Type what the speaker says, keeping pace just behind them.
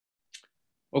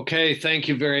Okay, thank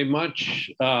you very much.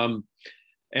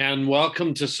 And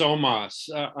welcome to SOMAS.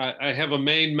 I have a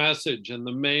main message, and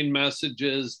the main message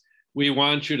is we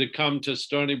want you to come to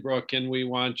Stony Brook and we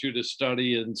want you to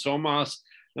study in SOMAS.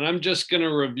 And I'm just going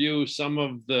to review some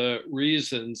of the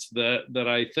reasons that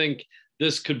I think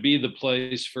this could be the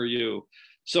place for you.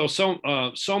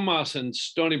 SOMAS and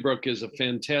Stony Brook is a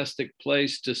fantastic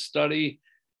place to study,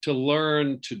 to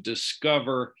learn, to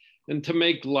discover, and to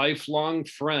make lifelong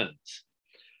friends.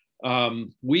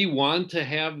 We want to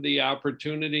have the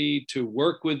opportunity to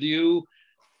work with you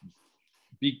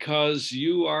because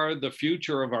you are the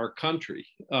future of our country.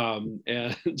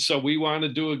 And so we want to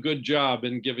do a good job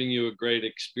in giving you a great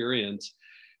experience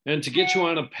and to get you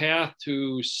on a path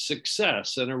to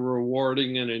success and a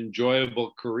rewarding and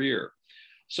enjoyable career.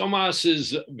 SOMAS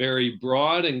is very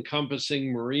broad,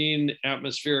 encompassing marine,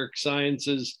 atmospheric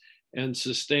sciences, and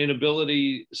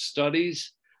sustainability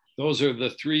studies. Those are the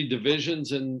three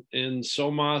divisions in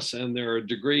SOMAS, and there are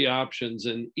degree options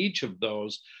in each of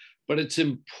those. But it's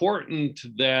important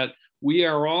that we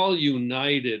are all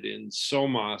united in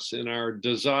SOMAS in our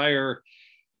desire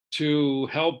to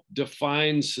help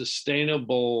define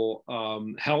sustainable,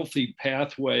 healthy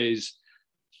pathways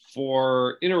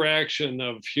for interaction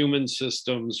of human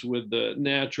systems with the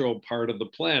natural part of the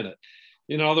planet.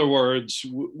 In other words,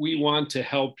 we want to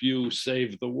help you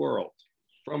save the world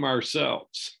from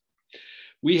ourselves.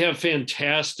 We have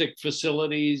fantastic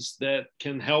facilities that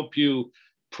can help you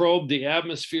probe the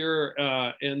atmosphere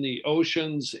and the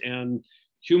oceans and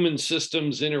human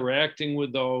systems interacting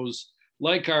with those,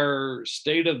 like our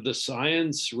state of the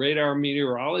science radar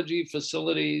meteorology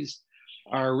facilities,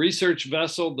 our research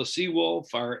vessel, the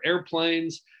Seawolf, our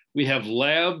airplanes. We have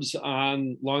labs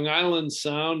on Long Island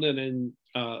Sound and in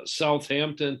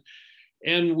Southampton.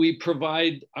 And we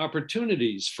provide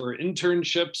opportunities for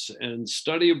internships and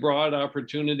study abroad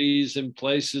opportunities in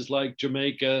places like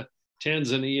Jamaica,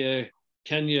 Tanzania,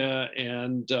 Kenya,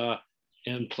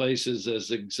 and places as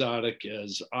exotic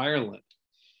as Ireland.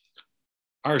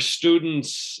 Our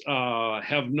students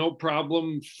have no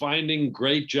problem finding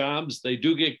great jobs. They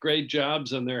do get great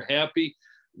jobs and they're happy.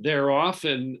 They're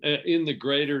often in the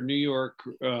greater New York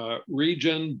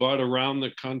region, but around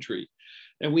the country.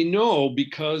 And we know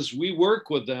because we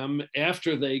work with them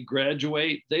after they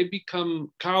graduate, they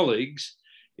become colleagues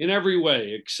in every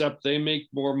way, except they make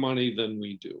more money than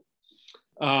we do.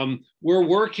 We're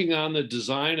working on the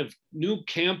design of new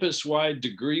campus-wide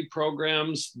degree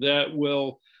programs that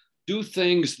will do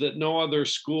things that no other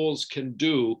schools can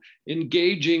do,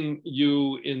 engaging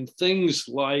you in things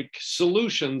like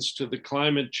solutions to the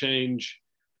climate change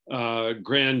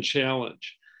grand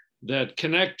challenge that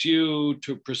connect you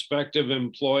to prospective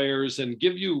employers and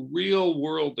give you real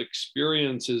world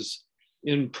experiences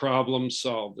in problem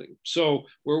solving. So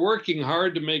we're working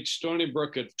hard to make Stony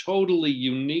Brook a totally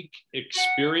unique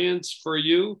experience for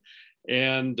you.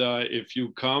 And if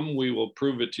you come, we will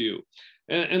prove it to you.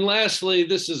 And lastly,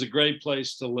 this is a great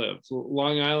place to live.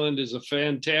 Long Island is a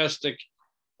fantastic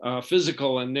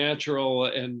physical and natural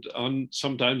and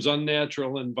sometimes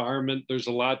unnatural environment. There's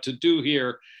a lot to do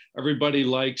here. Everybody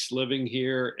likes living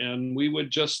here, and we would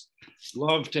just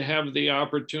love to have the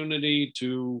opportunity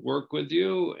to work with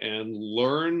you and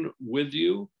learn with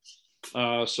you.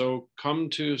 So come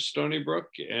to Stony Brook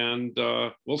and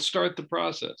we'll start the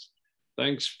process.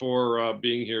 Thanks for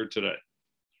being here today.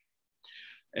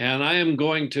 And I am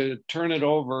going to turn it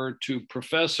over to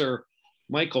Professor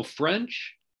Michael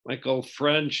French. Michael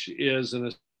French is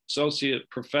an associate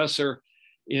professor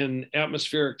in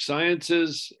atmospheric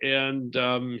sciences, and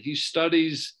he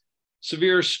studies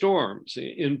severe storms,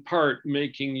 in part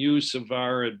making use of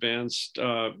our advanced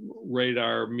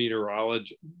radar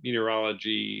meteorology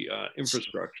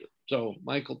infrastructure. So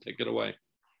Michael, take it away.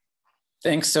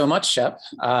 Thanks so much, Shep.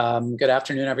 Good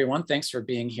afternoon, everyone. Thanks for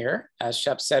being here. As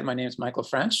Shep said, my name is Michael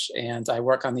French, and I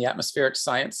work on the atmospheric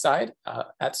science side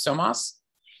at SOMAS.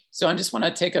 So I just want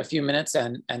to take a few minutes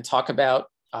and talk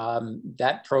about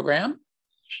that program.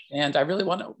 And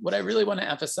what I really want to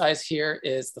emphasize here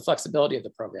is the flexibility of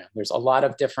the program. There's a lot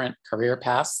of different career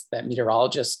paths that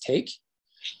meteorologists take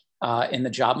in the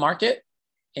job market.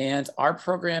 And our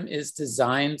program is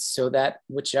designed so that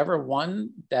whichever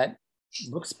one that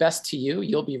looks best to you,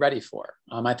 you'll be ready for.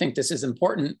 I think this is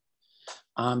important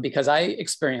because I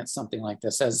experienced something like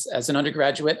this. As an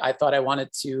undergraduate, I thought I wanted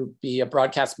to be a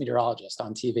broadcast meteorologist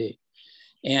on TV.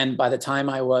 And by the time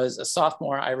I was a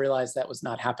sophomore, I realized that was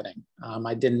not happening.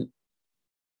 I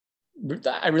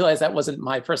realized that wasn't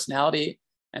my personality.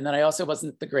 And then I also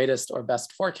wasn't the greatest or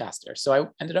best forecaster. So I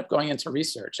ended up going into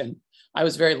research. And I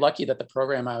was very lucky that the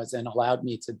program I was in allowed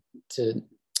me to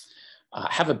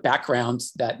have a background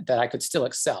that I could still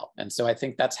excel. And so I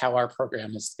think that's how our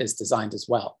program is designed as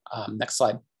well. Next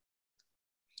slide.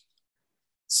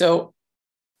 So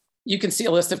you can see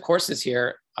a list of courses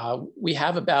here. We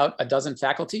have about a dozen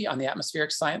faculty on the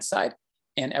atmospheric science side,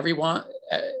 and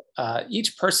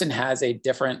each person has a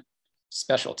different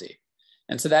specialty.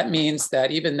 And so that means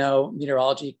that even though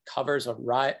meteorology covers a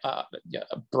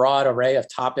broad array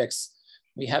of topics,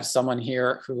 we have someone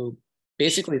here who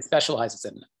basically specializes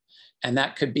in it. And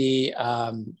that could be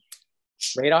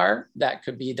radar, that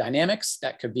could be dynamics,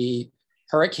 that could be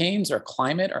hurricanes or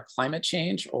climate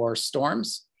change or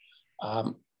storms.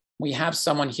 We have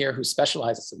someone here who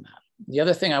specializes in that. The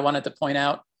other thing I wanted to point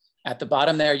out, at the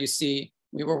bottom there, you see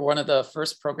we were one of the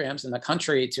first programs in the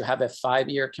country to have a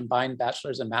 5-year combined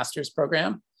bachelor's and master's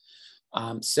program.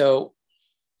 So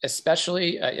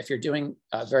especially if you're doing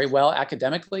very well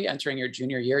academically, entering your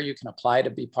junior year, you can apply to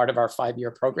be part of our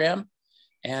 5-year program.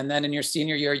 And then in your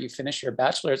senior year, you finish your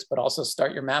bachelor's, but also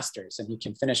start your master's. And you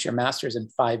can finish your master's in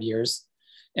 5 years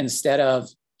instead of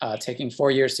taking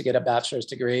 4 years to get a bachelor's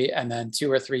degree and then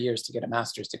 2 or 3 years to get a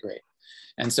master's degree.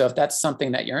 And so if that's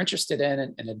something that you're interested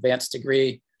in, an advanced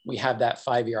degree, we have that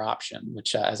 5-year option,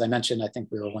 which as I mentioned, I think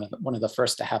we were one of the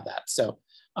first to have that. So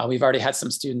we've already had some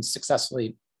students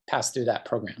successfully pass through that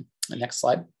program. The next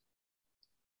slide.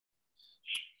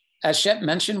 As Shep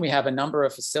mentioned, we have a number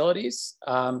of facilities.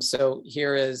 So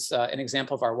here is an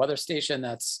example of our weather station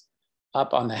that's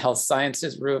up on the health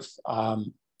sciences roof,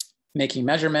 making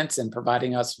measurements and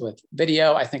providing us with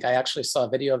video. I think I actually saw a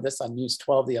video of this on News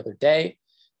 12 the other day.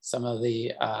 Some of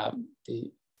the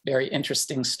very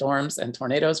interesting storms and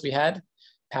tornadoes we had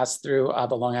pass through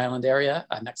the Long Island area.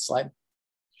 Next slide.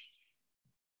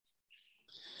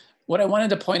 What I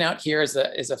wanted to point out here is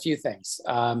a few things.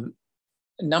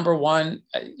 Number one,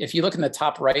 if you look in the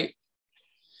top right,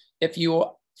 if you,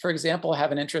 for example,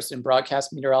 have an interest in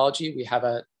broadcast meteorology, we have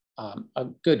a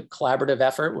good collaborative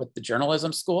effort with the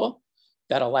journalism school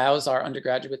that allows our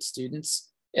undergraduate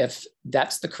students, if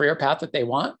that's the career path that they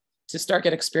want, to start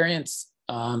get experience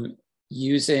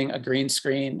using a green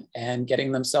screen and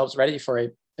getting themselves ready for a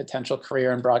potential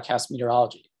career in broadcast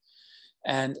meteorology.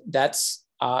 And that's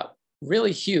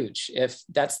really huge if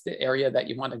that's the area that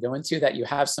you want to go into, that you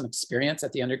have some experience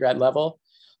at the undergrad level,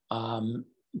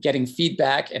 getting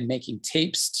feedback and making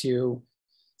tapes to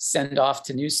send off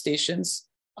to news stations,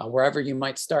 wherever you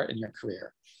might start in your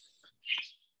career.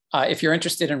 If you're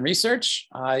interested in research,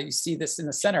 you see this in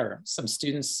the center, some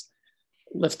students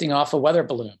lifting off a weather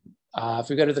balloon. If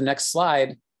we go to the next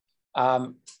slide,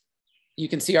 you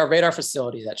can see our radar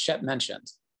facility that Shep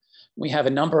mentioned. We have a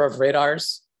number of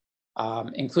radars,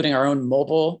 including our own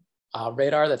mobile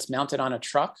radar that's mounted on a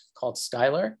truck called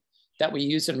Skylar that we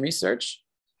use in research.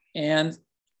 And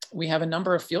we have a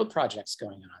number of field projects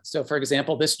going on. So for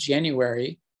example, this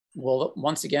January, we'll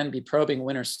once again be probing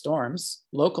winter storms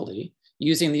locally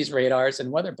using these radars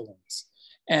and weather balloons.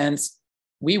 And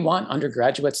we want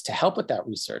undergraduates to help with that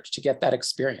research, to get that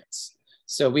experience.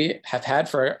 So we have had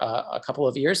for a couple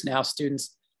of years now,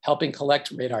 students helping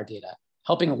collect radar data,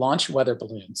 helping launch weather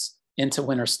balloons into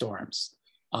winter storms.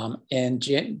 And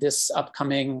this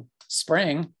upcoming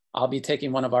spring, I'll be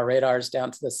taking one of our radars down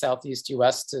to the Southeast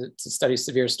US to study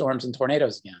severe storms and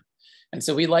tornadoes again. And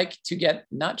so we like to get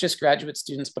not just graduate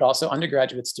students, but also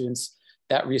undergraduate students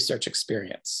that research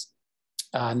experience.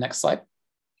 Next slide.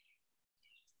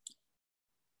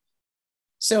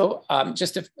 So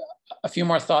just a few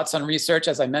more thoughts on research.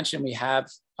 As I mentioned, we have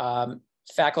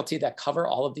faculty that cover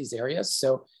all of these areas.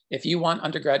 So if you want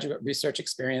undergraduate research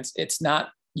experience, it's not,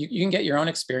 you can get your own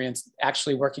experience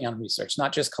actually working on research,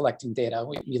 not just collecting data.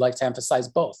 We like to emphasize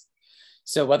both.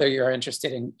 So whether you're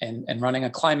interested in running a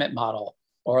climate model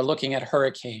or looking at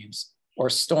hurricanes or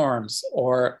storms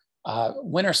or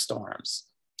winter storms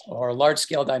or large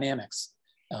scale dynamics,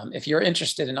 if you're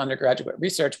interested in undergraduate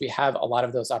research, we have a lot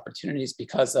of those opportunities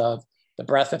because of the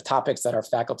breadth of topics that our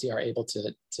faculty are able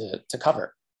to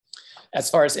cover. As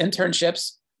far as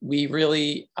internships, we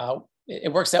really,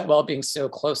 it works out well being so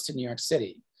close to New York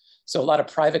City. So a lot of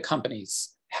private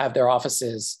companies have their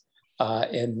offices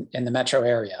in the metro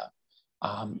area.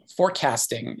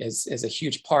 Forecasting is a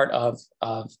huge part of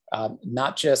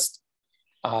not just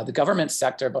the government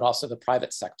sector, but also the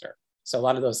private sector. So a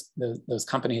lot of those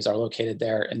companies are located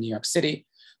there in New York City.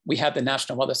 We have the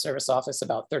National Weather Service office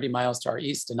about 30 miles to our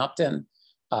east in Upton.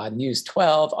 News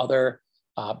 12, other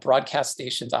broadcast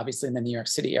stations, obviously in the New York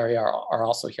City area, are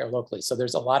also here locally. So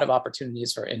there's a lot of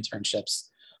opportunities for internships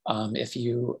if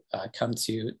you come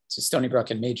to Stony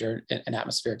Brook and major in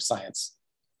atmospheric science.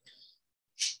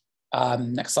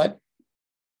 Next slide.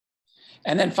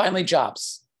 And then finally,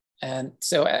 jobs. And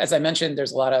so as I mentioned,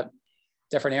 there's a lot of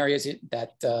different areas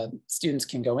that students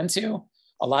can go into.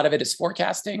 A lot of it is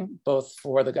forecasting, both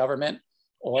for the government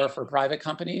or for private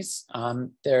companies.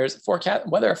 There's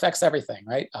weather affects everything,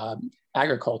 right?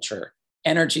 Agriculture,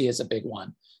 energy is a big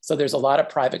one. So there's a lot of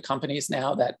private companies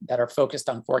now that are focused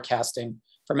on forecasting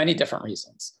for many different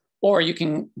reasons. Or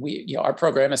our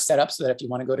program is set up so that if you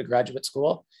want to go to graduate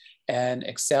school and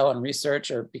excel in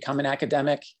research or become an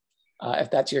academic,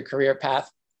 if that's your career path,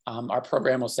 our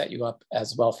program will set you up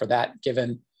as well for that,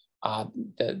 given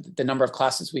the number of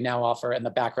classes we now offer and the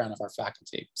background of our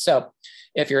faculty. So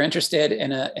if you're interested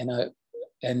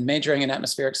in majoring in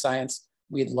atmospheric science,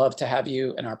 we'd love to have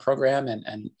you in our program,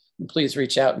 and please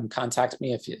reach out and contact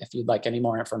me if you'd like any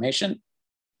more information.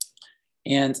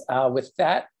 And with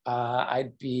that,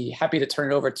 I'd be happy to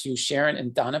turn it over to Sharon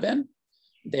and Donovan.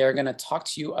 They're going to talk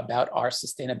to you about our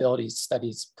sustainability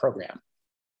studies program.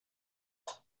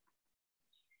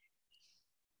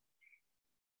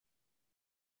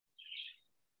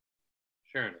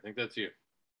 Sharon, I think that's you.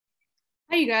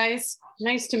 Hi, you guys.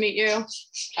 Nice to meet you.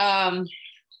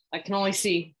 I can only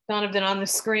see Donovan on the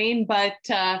screen, but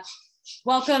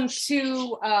welcome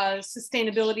to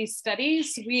Sustainability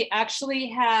Studies. We actually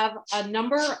have a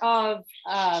number of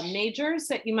majors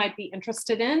that you might be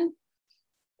interested in.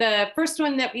 The first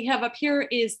one that we have up here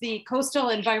is the Coastal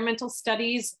Environmental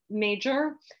Studies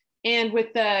major. And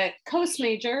with the COAST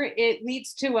major, it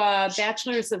leads to a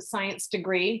Bachelor's of Science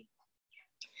degree.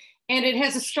 And it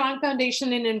has a strong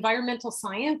foundation in environmental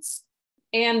science.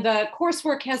 And the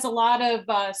coursework has a lot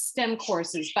of STEM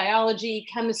courses: biology,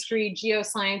 chemistry,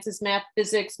 geosciences, math,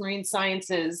 physics, marine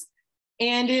sciences.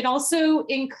 And it also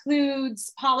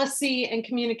includes policy and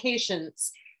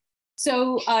communications.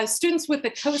 So students with the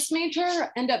COAST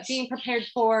major end up being prepared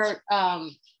for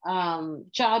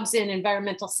jobs in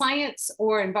environmental science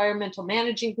or environmental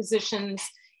managing positions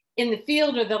in the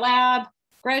field or the lab,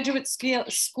 graduate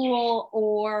school,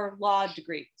 or law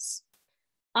degrees.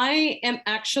 I am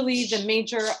actually the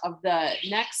major of the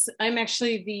next, I'm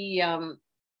actually the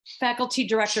faculty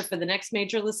director for the next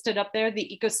major listed up there,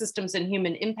 the Ecosystems and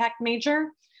Human Impact major.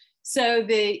 So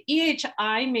the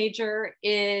EHI major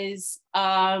is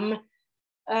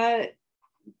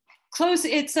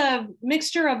it's a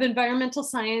mixture of environmental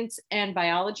science and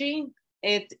biology.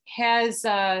 It has,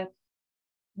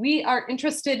 we are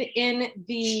interested in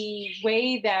the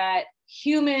way that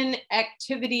human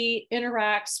activity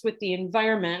interacts with the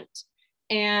environment.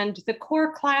 And the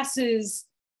core classes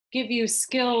give you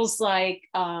skills like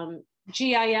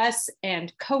GIS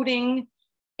and coding,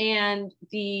 and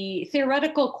the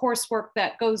theoretical coursework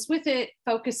that goes with it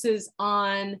focuses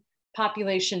on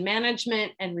population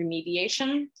management and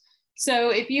remediation. So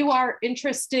if you are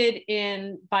interested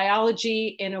in biology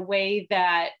in a way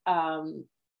that,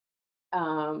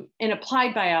 in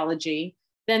applied biology,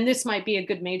 then this might be a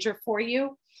good major for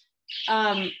you.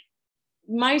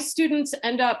 My students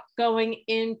end up going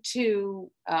into,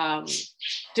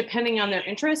 depending on their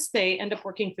interests, they end up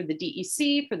working for the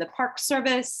DEC, for the Park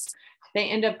Service. They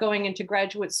end up going into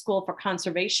graduate school for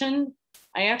conservation.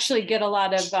 I actually get a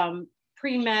lot of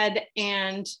pre-med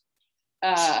and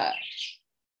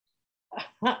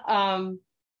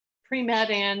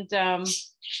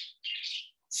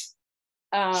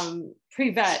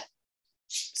pre-vet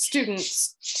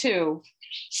students too.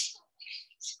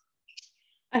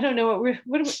 I don't know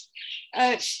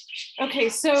okay,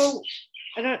 so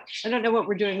I don't know what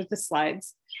we're doing with the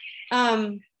slides.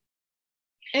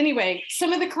 Anyway,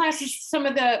 some of the classes, some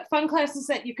of the fun classes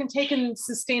that you can take in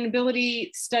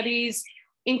sustainability studies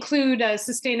include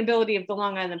sustainability of the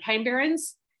Long Island Pine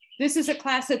Barrens. This is a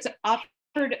class that's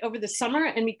offered over the summer,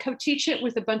 and we co-teach it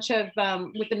with a bunch of,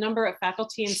 with a number of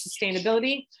faculty in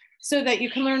sustainability, so that you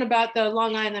can learn about the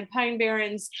Long Island Pine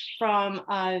Barrens from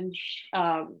a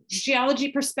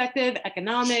geology perspective,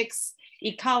 economics,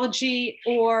 ecology,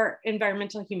 or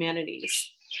environmental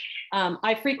humanities.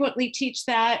 I frequently teach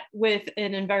that with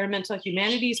an environmental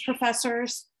humanities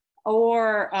professors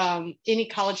or an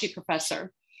ecology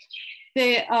professor.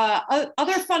 The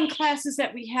other fun classes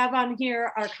that we have on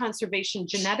here are conservation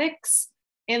genetics,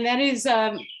 and that is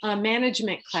a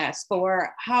management class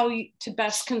for how to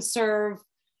best conserve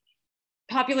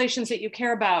populations that you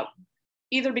care about,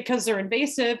 either because they're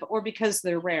invasive or because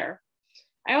they're rare.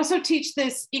 I also teach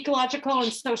this ecological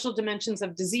and social dimensions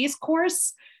of disease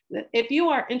course. If you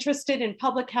are interested in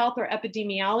public health or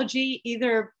epidemiology,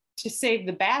 either to save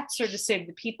the bats or to save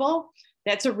the people,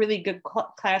 that's a really good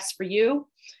class for you.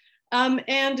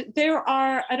 And there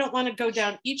are, I don't want to go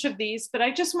down each of these, but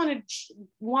I just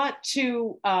want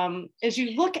to, as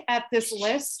you look at this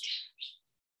list,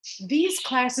 these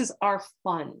classes are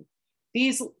fun.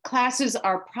 These classes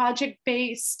are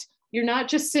project-based. You're not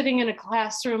just sitting in a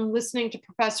classroom listening to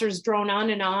professors drone on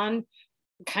and on,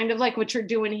 kind of like what you're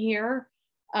doing here.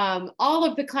 All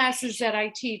of the classes that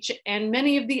I teach and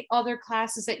many of the other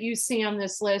classes that you see on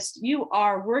this list, you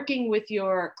are working with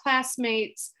your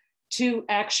classmates to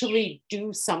actually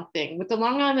do something. With the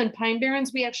Long Island Pine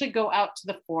Barrens, we actually go out to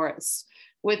the forest.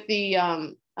 With the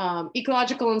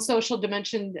ecological and social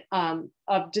dimension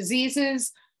of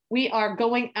diseases, we are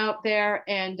going out there,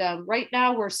 and right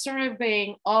now we're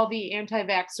surveying all the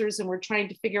anti-vaxxers, and we're trying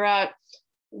to figure out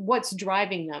what's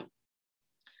driving them.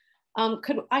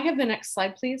 Could I have the next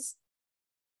slide, please?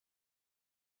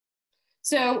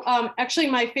 So actually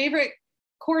my favorite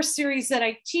course series that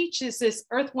I teach is this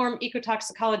Earthworm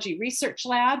Ecotoxicology Research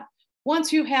Lab.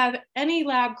 Once you have any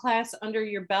lab class under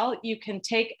your belt, you can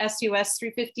take SUS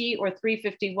 350 or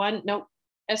 351, nope,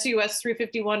 SUS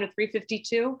 351 or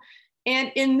 352.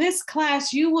 And in this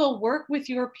class, you will work with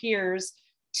your peers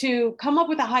to come up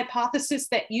with a hypothesis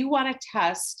that you want to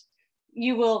test.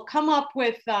 You will come up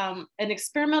with an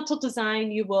experimental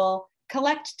design, you will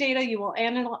collect data, you will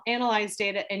analyze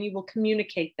data, and you will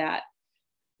communicate that.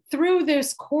 Through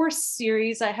this course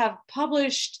series, I have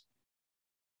published,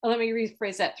 let me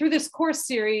rephrase that. Through this course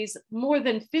series, more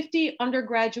than 50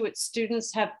 undergraduate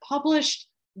students have published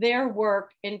their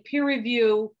work in peer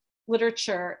review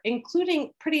literature,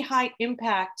 including pretty high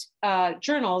impact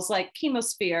journals like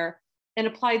Chemosphere and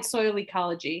Applied Soil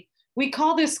Ecology. We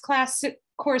call this course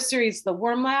series the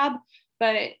Worm Lab,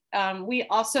 but we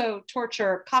also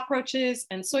torture cockroaches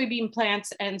and soybean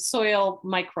plants and soil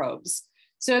microbes.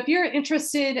 So if you're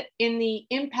interested in the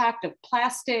impact of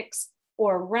plastics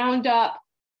or Roundup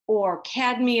or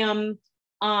cadmium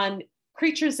on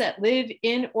creatures that live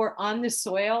in or on the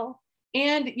soil,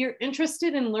 and you're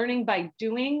interested in learning by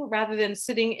doing rather than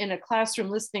sitting in a classroom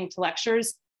listening to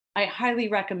lectures, I highly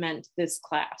recommend this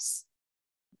class.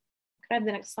 Could I have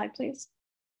the next slide, please?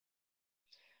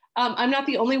 I'm not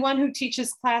the only one who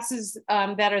teaches classes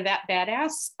that are that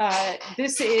badass.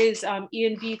 This is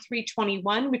ENV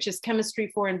 321, which is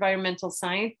Chemistry for Environmental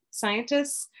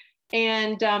Scientists.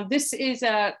 And this is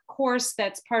a course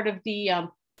that's part of the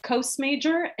COAST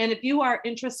major. And if you are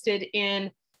interested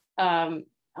in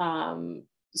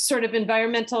sort of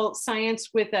environmental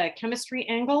science with a chemistry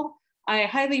angle, I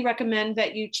highly recommend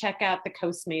that you check out the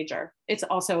COAST major. It's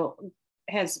also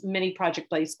has many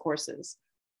project-based courses.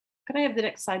 Could I have the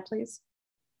next slide, please?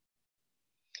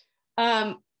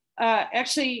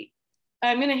 Actually,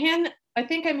 I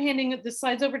think I'm handing the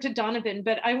slides over to Donovan,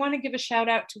 but I want to give a shout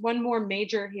out to one more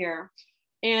major here.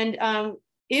 And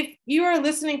if you are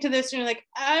listening to this and you're like,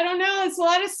 I don't know, it's a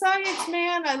lot of science,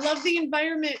 man. I love the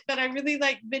environment, but I really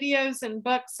like videos and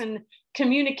books and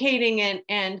communicating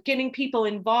and getting people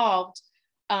involved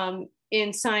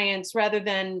in science rather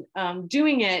than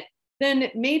doing it,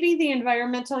 then maybe the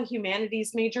environmental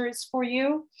humanities major is for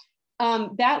you.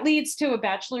 That leads to a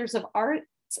bachelor's of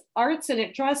arts, and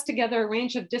it draws together a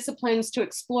range of disciplines to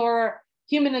explore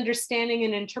human understanding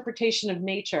and interpretation of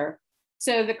nature.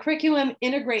 So the curriculum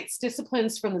integrates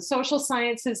disciplines from the social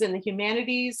sciences and the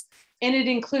humanities, and it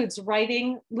includes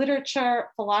writing, literature,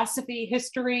 philosophy,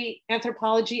 history,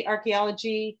 anthropology,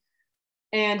 archaeology,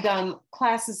 and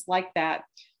classes like that.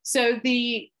 So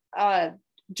the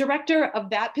director of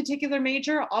that particular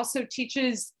major also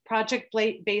teaches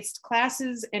project-based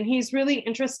classes, and he's really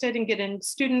interested in getting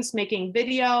students making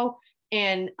video.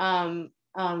 And right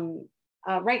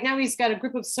now he's got a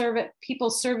group of people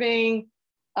surveying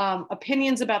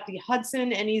opinions about the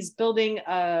Hudson, and he's building,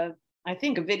 I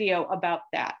think, a video about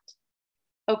that.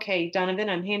 Okay, Donovan,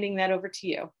 I'm handing that over to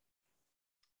you.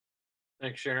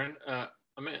 Thanks, Sharon.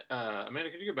 Amanda,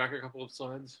 could you go back a couple of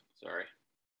slides? Sorry.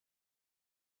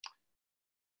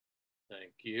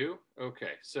 Thank you.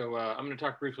 Okay, so I'm going to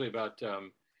talk briefly about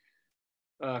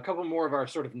a couple more of our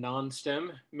sort of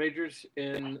non-STEM majors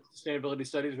in sustainability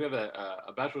studies. We have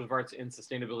a Bachelor's of Arts in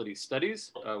Sustainability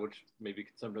Studies, which maybe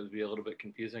can sometimes be a little bit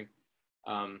confusing.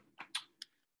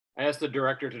 I asked the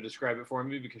director to describe it for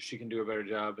me because she can do a better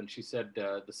job, and she said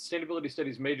the Sustainability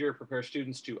Studies major prepares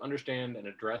students to understand and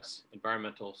address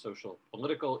environmental, social,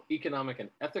 political, economic, and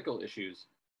ethical issues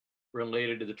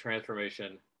related to the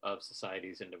transformation of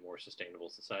societies into more sustainable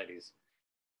societies.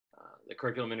 The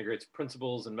curriculum integrates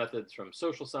principles and methods from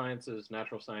social sciences,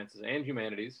 natural sciences, and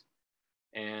humanities.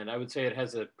 And I would say it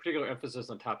has a particular emphasis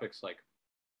on topics like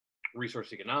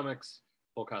resource economics,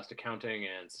 full cost accounting,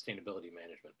 and sustainability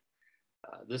management.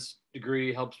 This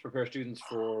degree helps prepare students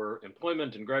for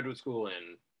employment in graduate school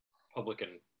in public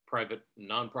and private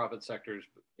nonprofit sectors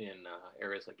in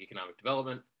areas like economic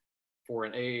development,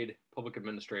 foreign aid, public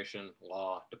administration,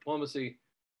 law, diplomacy,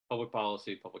 public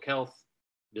policy, public health,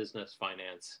 business,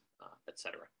 finance,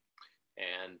 etc.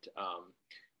 And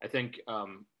I think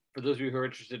for those of you who are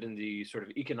interested in the sort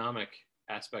of economic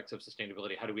aspects of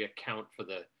sustainability, how do we account for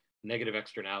the negative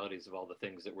externalities of all the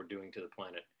things that we're doing to the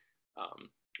planet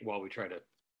while we try to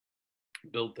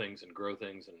build things and grow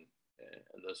things and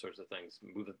those sorts of things,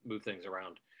 move things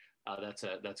around. That's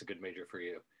a good major for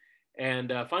you.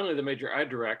 And finally, the major I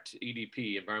direct,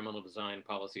 EDP, Environmental Design,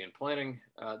 Policy, and Planning.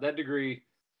 That degree,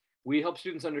 we help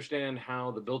students understand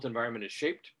how the built environment is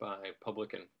shaped by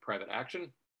public and private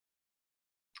action.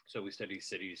 So we study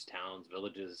cities, towns,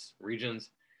 villages, regions.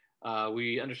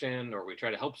 We understand, or we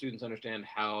try to help students understand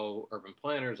how urban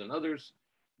planners and others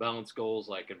balance goals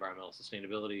like environmental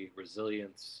sustainability,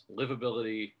 resilience,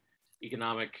 livability,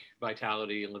 economic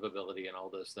vitality and livability, and all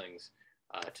those things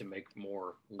to make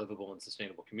more livable and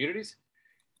sustainable communities.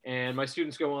 And our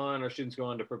students go on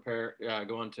to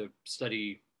go on to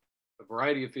study a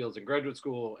variety of fields in graduate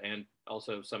school, and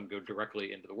also some go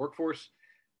directly into the workforce.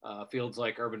 Fields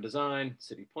like urban design,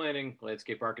 city planning,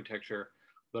 landscape architecture,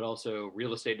 but also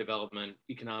real estate development,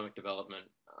 economic development,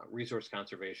 resource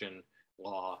conservation,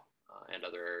 law, and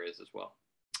other areas as well.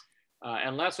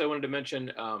 And lastly, I wanted to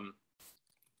mention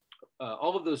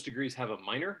all of those degrees have a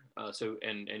minor.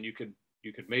 And you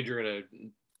could major in a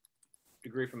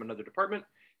degree from another department,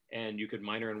 and you could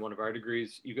minor in one of our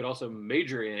degrees. You could also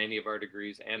major in any of our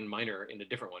degrees and minor in a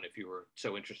different one if you were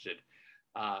so interested.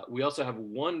 We also have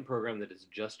one program that is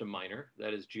just a minor,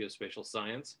 that is geospatial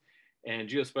science. And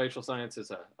geospatial science is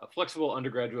a flexible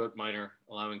undergraduate minor,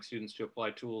 allowing students to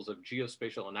apply tools of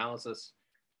geospatial analysis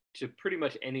to pretty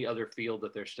much any other field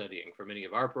that they're studying, from any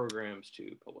of our programs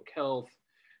to public health,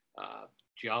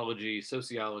 geology,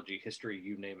 sociology, history,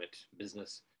 you name it,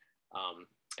 business,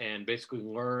 and basically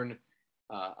learn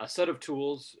a set of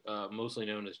tools, mostly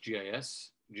known as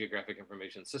GIS, Geographic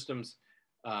Information Systems,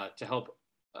 to help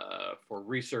for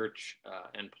research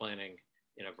and planning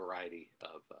in a variety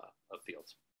of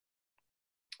fields.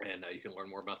 And you can learn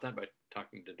more about that by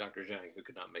talking to Dr. Zhang, who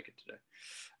could not make it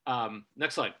today.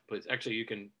 Next slide, please. Actually, you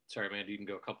can, sorry, Amanda, you can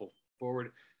go a couple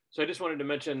forward. So I just wanted to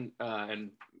mention and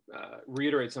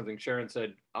reiterate something Sharon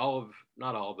said.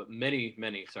 Not all, but many,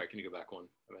 sorry, can you go back one,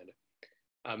 Amanda?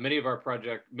 Many of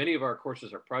our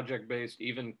courses are project-based,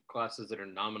 even classes that are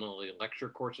nominally lecture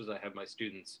courses. I have my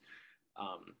students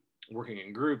working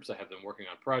in groups. I have them working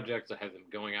on projects. I have them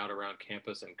going out around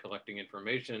campus and collecting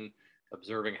information,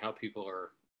 observing how people are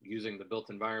using the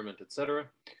built environment, et cetera.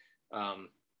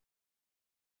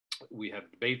 We have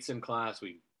debates in class.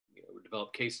 We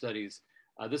develop case studies.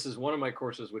 This is one of my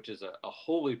courses, which is a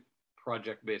wholly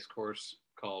project-based course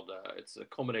called, it's a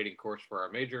culminating course for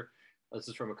our major. This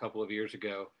is from a couple of years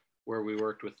ago, where we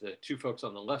worked with the two folks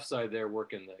on the left side there,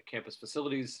 work in the campus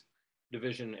facilities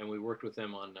division, and we worked with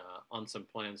them on some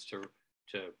plans to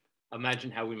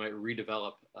imagine how we might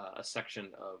redevelop a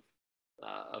section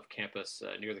of campus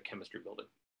near the chemistry building.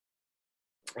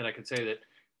 And I can say that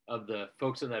of the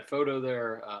folks in that photo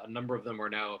there, a number of them are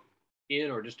now in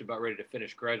or just about ready to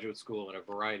finish graduate school in a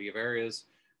variety of areas.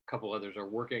 A couple others are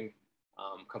working.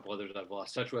 A couple others I've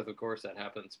lost touch with, of course, that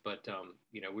happens. But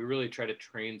we really try to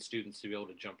train students to be able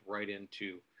to jump right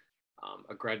into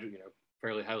a graduate,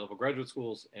 fairly high-level graduate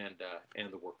schools and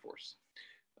the workforce.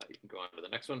 You can go on to the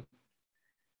next one,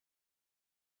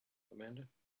 Amanda.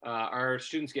 Our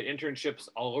students get internships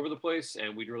all over the place,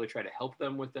 and we really try to help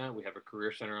them with that. We have a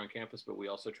career center on campus, but we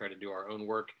also try to do our own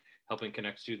work, helping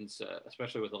connect students,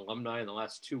 especially with alumni. In the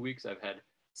last 2 weeks, I've had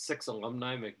 6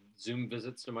 alumni make Zoom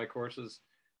visits to my courses,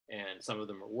 and some of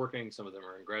them are working, some of them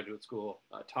are in graduate school,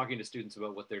 talking to students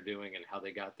about what they're doing and how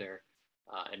they got there.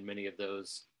 And many of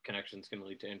those connections can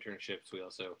lead to internships. We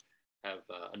also have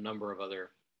a number of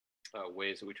other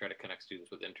ways that we try to connect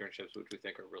students with internships, which we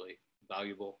think are really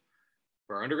valuable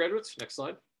for our undergraduates. Next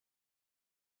slide.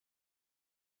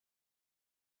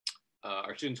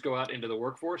 Our students go out into the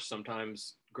workforce,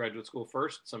 sometimes graduate school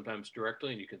first, sometimes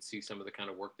directly, and you can see some of the kind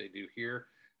of work they do here.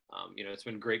 It's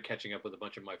been great catching up with a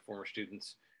bunch of my former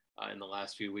students in the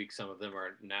last few weeks. Some of them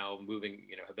are now moving,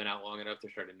 have been out long enough,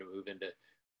 they're starting to move into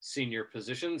senior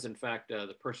positions. In fact,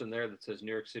 the person there that says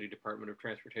New York City Department of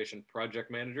Transportation Project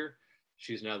Manager,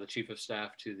 she's now the chief of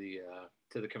staff to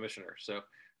the commissioner. So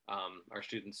our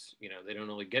students, they don't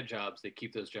only get jobs, they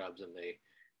keep those jobs, and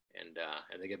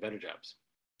they get better jobs.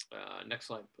 Next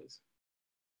slide, please.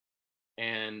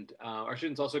 And our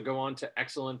students also go on to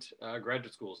excellent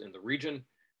graduate schools in the region,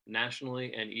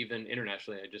 nationally, and even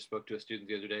internationally. I just spoke to a student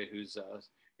the other day who's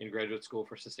in graduate school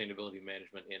for sustainability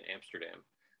management in Amsterdam.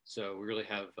 So we really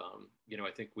have,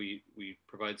 I think we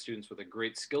provide students with a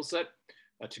great skill set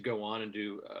to go on and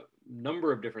do a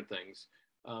number of different things,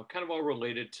 kind of all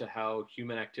related to how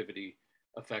human activity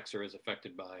affects or is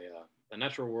affected by the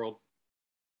natural world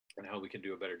and how we can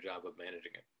do a better job of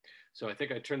managing it. So I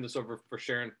think I turned this over for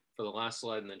Sharon for the last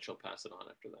slide, and then she'll pass it on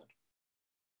after that.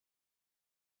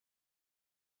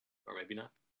 Or maybe not.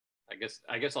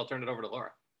 I guess I'll turn it over to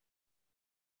Laura.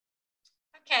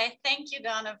 Okay, thank you,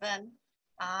 Donovan.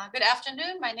 Good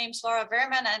afternoon. My name is Laura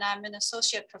Verman, and I'm an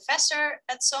associate professor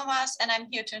at SOMAS, and I'm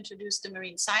here to introduce the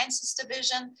Marine Sciences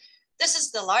Division. This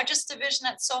is the largest division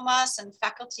at SOMAS, and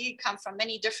faculty come from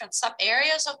many different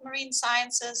sub-areas of marine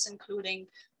sciences, including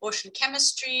ocean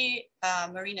chemistry,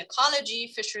 marine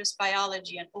ecology, fisheries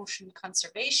biology, and ocean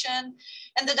conservation.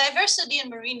 And the diversity in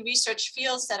marine research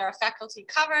fields that our faculty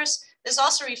covers is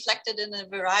also reflected in the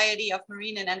variety of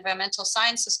marine and environmental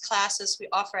sciences classes we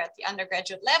offer at the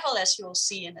undergraduate level, as you will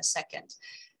see in a second.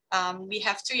 We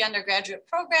have 3 undergraduate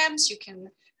programs. You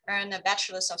can earn a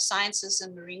Bachelor of Sciences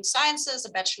in Marine Sciences,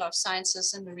 a Bachelor of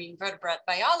Sciences in Marine Vertebrate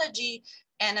Biology,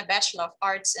 and a Bachelor of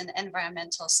Arts in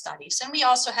Environmental Studies. And we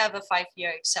also have a 5-year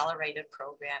accelerated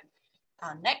program.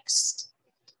 Next.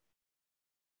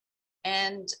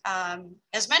 And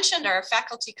as mentioned, our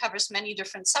faculty covers many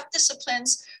different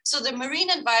subdisciplines. So the marine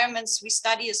environments we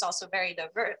study is also very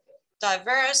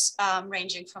diverse,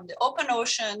 ranging from the open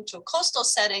ocean to coastal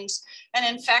settings. And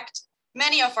in fact,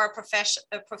 many of our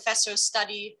professors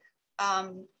study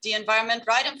the environment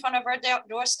right in front of our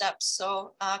doorsteps,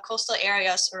 so coastal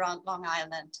areas around Long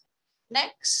Island.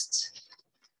 Next.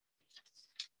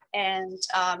 And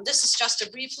this is just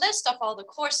a brief list of all the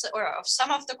courses, or of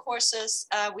some of the courses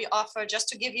we offer, just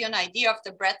to give you an idea of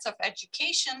the breadth of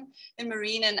education in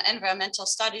marine and environmental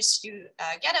studies you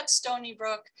get at Stony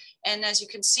Brook. And as you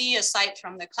can see, aside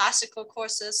from the classical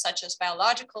courses such as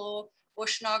biological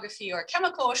oceanography or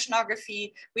chemical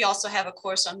oceanography, we also have a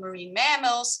course on marine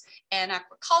mammals and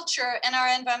aquaculture. And our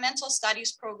environmental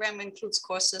studies program includes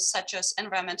courses such as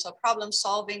environmental problem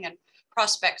solving and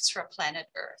prospects for planet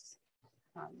Earth.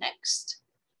 Next.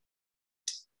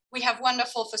 We have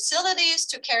wonderful facilities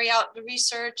to carry out the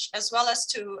research, as well as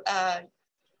to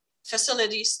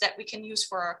facilities that we can use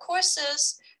for our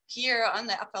courses. Here on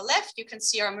the upper left, you can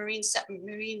see our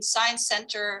Marine Science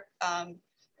Center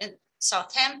in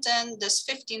Southampton. This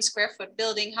 15 square foot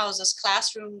building houses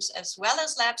classrooms as well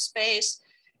as lab space,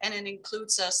 and it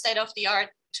includes a state-of-the-art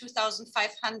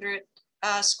 2,500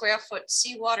 square foot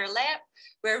seawater lab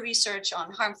where research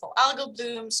on harmful algal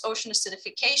blooms, ocean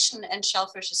acidification, and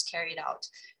shellfish is carried out.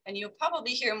 And you'll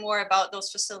probably hear more about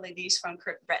those facilities from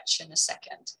Kurt Bretsch in a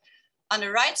second. On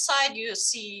the right side, you'll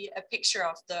see a picture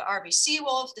of the RV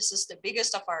Seawolf. This is the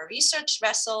biggest of our research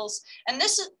vessels. And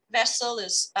this vessel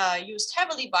is used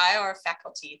heavily by our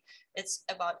faculty. It's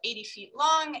about 80 feet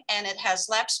long, and it has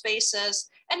lab spaces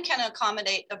and can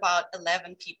accommodate about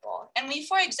 11 people. And we,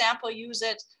 for example, use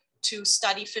it to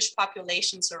study fish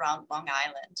populations around Long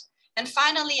Island. And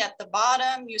finally, at the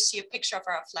bottom, you see a picture of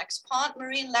our Flex Pond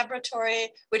Marine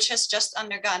Laboratory, which has just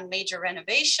undergone major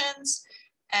renovations.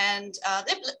 And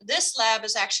this lab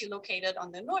is actually located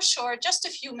on the North Shore, just a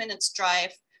few minutes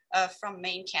drive from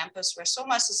main campus where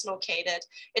SOMAS is located.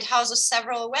 It houses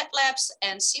several wet labs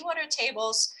and seawater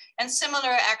tables, and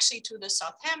similar actually to the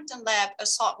Southampton lab, a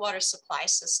saltwater supply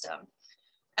system.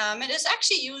 It is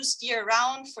actually used year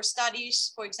round for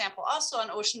studies, for example, also on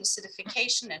ocean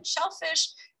acidification and shellfish,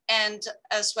 and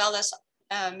as well as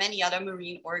many other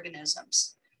marine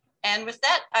organisms. And with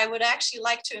that, I would actually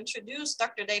like to introduce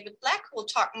Dr. David Black, who will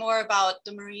talk more about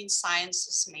the marine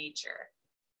sciences major.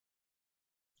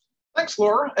 Thanks,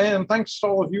 Laura, and thanks to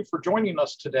all of you for joining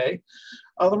us today.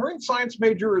 The Marine Science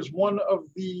major is one of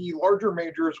the larger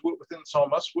majors within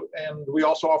SOMAS, and we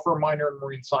also offer a minor in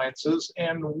Marine Sciences.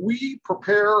 And we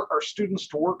prepare our students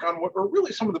to work on what are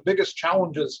really some of the biggest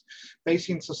challenges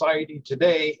facing society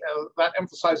today. That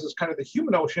emphasizes kind of the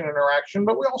human-ocean interaction,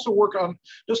 but we also work on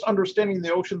just understanding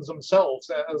the oceans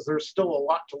themselves, as there's still a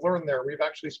lot to learn there. We've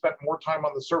actually spent more time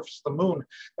on the surface of the moon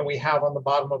than we have on the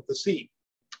bottom of the sea.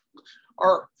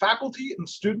 Our faculty and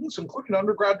students, including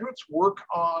undergraduates, work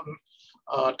on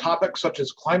topics such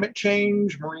as climate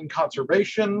change, marine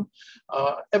conservation,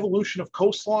 evolution of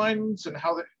coastlines, and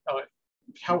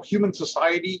how human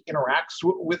society interacts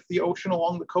with the ocean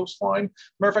along the coastline.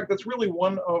 Matter of fact, that's really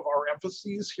one of our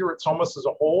emphases here at SOMAS as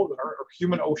a whole, our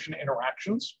human-ocean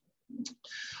interactions.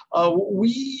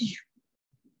 We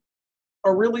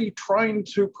are really trying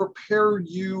to prepare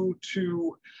you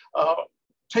to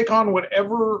take on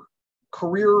whatever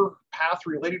career path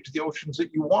related to the oceans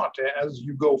that you want as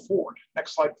you go forward.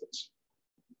 Next slide, please.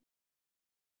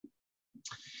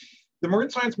 The marine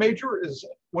science major is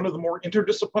one of the more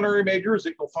interdisciplinary majors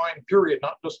that you'll find, period,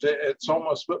 not just at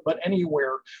SOMAS, but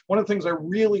anywhere. One of the things I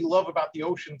really love about the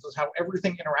oceans is how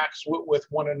everything interacts with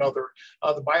one another.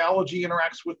 The biology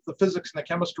interacts with the physics and the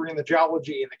chemistry and the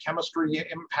geology, and the chemistry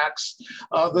impacts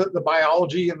the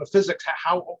biology and the physics,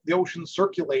 how the oceans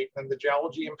circulate, and the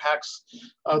geology impacts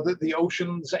the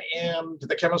oceans and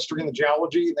the chemistry and the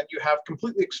geology. And then you have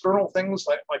completely external things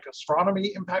like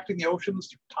astronomy impacting the oceans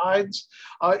through tides.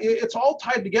 It's all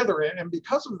tied together, and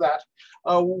because of that,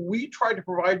 we try to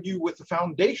provide you with the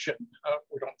foundation.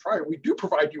 We do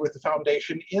provide you with the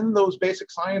foundation in those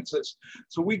basic sciences.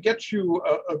 So we get you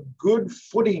a good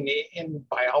footing in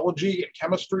biology and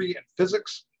chemistry and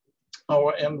physics,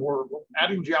 and we're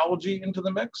adding geology into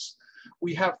the mix.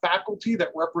 We have faculty that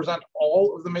represent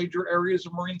all of the major areas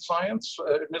of marine science.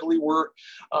 Admittedly, we're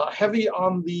heavy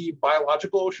on the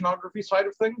biological oceanography side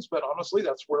of things, but honestly,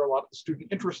 that's where a lot of the student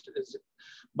interest is.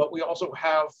 But we also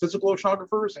have physical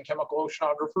oceanographers and chemical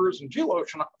oceanographers and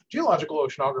geological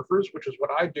oceanographers, which is what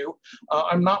I do.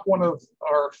 I'm not one of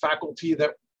our faculty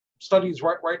that studies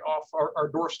right off our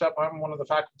doorstep. I'm one of the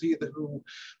faculty that who,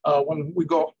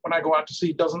 when I go out to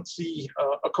sea, doesn't see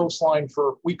a coastline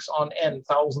for weeks on end,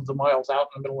 thousands of miles out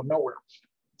in the middle of nowhere.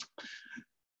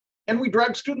 And we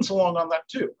drag students along on that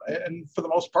too. And for the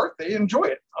most part, they enjoy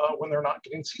it when they're not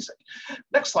getting seasick.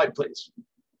 Next slide, please.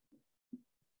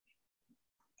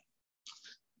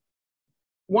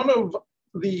 One of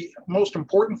the most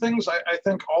important things I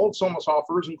think all of SOMAS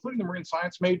offers, including the marine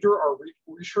science major, are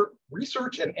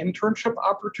research and internship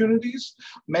opportunities.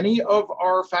 Many of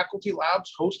our faculty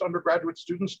labs host undergraduate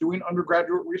students doing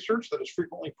undergraduate research that is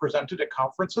frequently presented at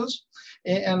conferences.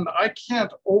 And I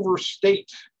can't overstate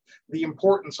the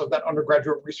importance of that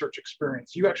undergraduate research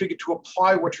experience. You actually get to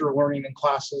apply what you're learning in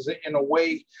classes in a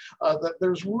way that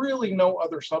there's really no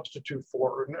other substitute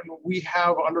for. And we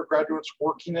have undergraduates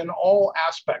working in all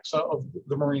aspects of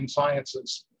the marine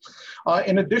sciences.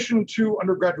 In addition to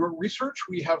undergraduate research,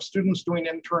 we have students doing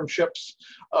internships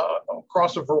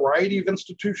across a variety of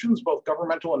institutions, both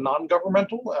governmental and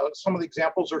non-governmental. Some of the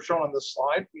examples are shown on this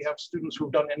slide. We have students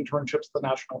who've done internships at the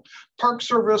National Park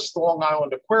Service, the Long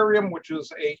Island Aquarium, which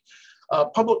is a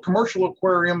public commercial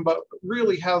aquarium, but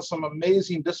really has some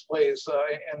amazing displays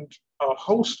and a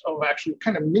host of actually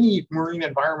kind of mini marine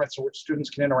environments in which students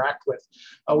can interact with.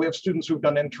 We have students who've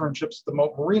done internships at the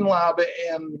Mote Marine Lab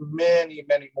and many,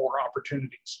 many more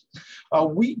opportunities.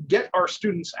 We get our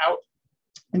students out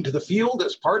into the field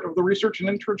as part of the research and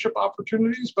internship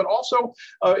opportunities, but also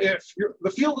if the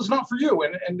field is not for you,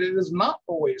 and it is not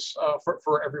always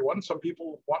for everyone. Some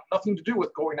people want nothing to do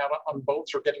with going out on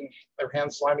boats or getting their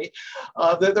hands slimy.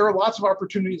 There are lots of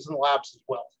opportunities in the labs as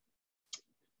well.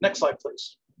 Next slide,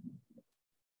 please.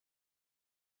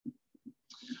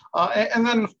 And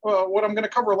then what I'm going to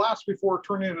cover last before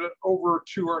turning it over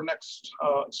to our next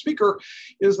speaker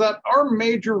is that our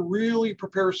major really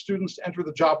prepares students to enter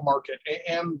the job market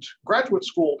and graduate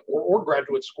school or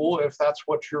graduate school, if that's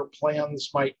what your plans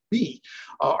might be.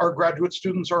 Our graduate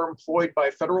students are employed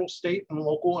by federal, state, and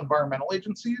local environmental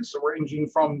agencies, ranging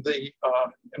from the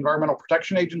Environmental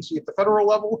Protection Agency at the federal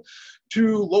level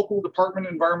to local Department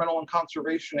of Environmental and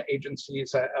Conservation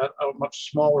agencies at a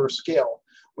much smaller scale.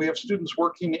 We have students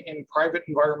working in private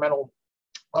environmental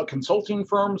consulting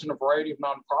firms and a variety of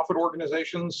nonprofit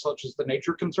organizations, such as the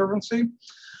Nature Conservancy.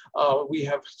 We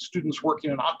have students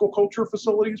working in aquaculture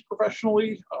facilities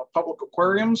professionally, public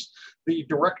aquariums. The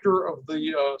director of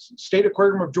the State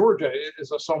Aquarium of Georgia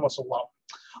is a SOMAS alum.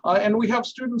 And we have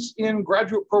students in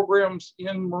graduate programs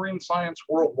in marine science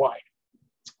worldwide.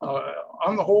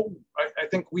 On the whole, I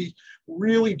think we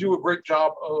really do a great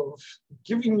job of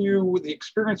giving you the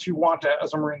experience you want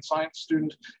as a marine science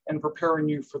student and preparing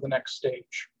you for the next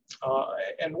stage.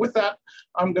 And with that,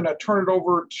 I'm going to turn it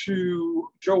over to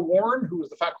Joe Warren, who is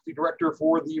the faculty director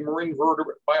for the Marine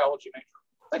Vertebrate Biology major.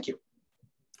 Thank you.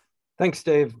 Thanks,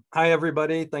 Dave. Hi,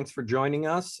 everybody. Thanks for joining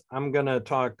us. I'm going to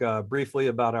talk briefly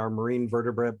about our Marine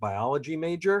Vertebrate Biology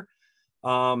major.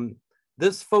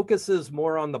 This focuses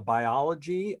more on the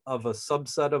biology of a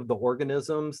subset of the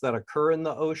organisms that occur in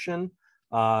the ocean.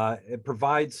 It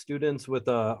provides students with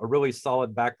a really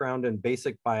solid background in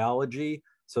basic biology.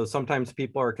 So sometimes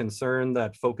people are concerned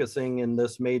that focusing in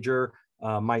this major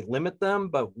might limit them,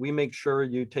 but we make sure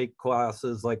you take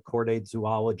classes like chordate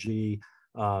zoology,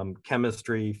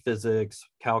 chemistry, physics,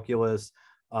 calculus,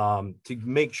 to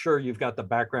make sure you've got the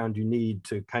background you need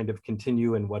to kind of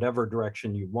continue in whatever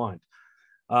direction you want.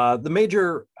 The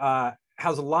major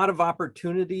has a lot of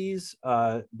opportunities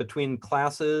between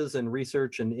classes and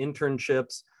research and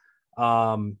internships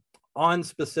on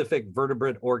specific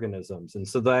vertebrate organisms. And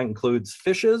so that includes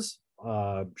fishes,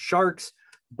 sharks,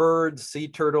 birds, sea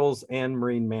turtles, and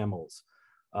marine mammals.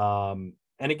 And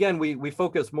again, we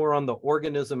focus more on the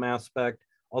organism aspect,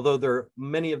 although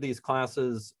many of these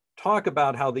classes talk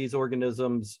about how these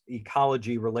organisms'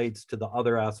 ecology relates to the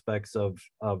other aspects of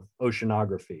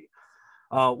oceanography.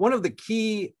 One of the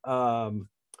key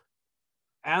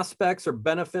aspects or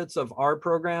benefits of our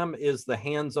program is the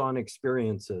hands-on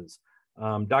experiences.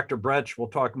 Dr. Bretsch will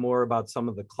talk more about some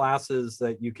of the classes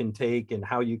that you can take and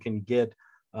how you can get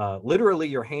literally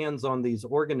your hands on these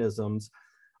organisms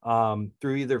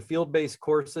through either field-based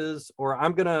courses, or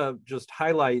I'm gonna just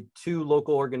highlight 2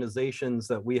 local organizations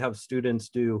that we have students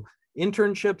do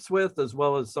internships with, as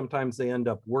well as sometimes they end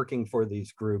up working for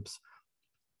these groups.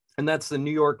 And that's the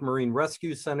New York Marine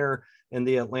Rescue Center and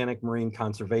the Atlantic Marine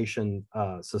Conservation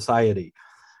Society.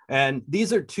 And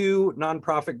these are 2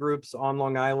 nonprofit groups on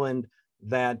Long Island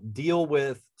that deal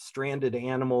with stranded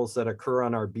animals that occur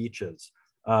on our beaches.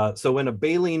 So when a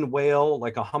baleen whale,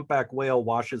 like a humpback whale,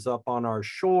 washes up on our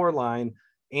shoreline,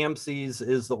 AMSES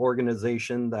is the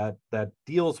organization that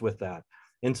deals with that.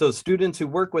 And so students who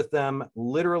work with them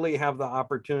literally have the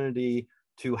opportunity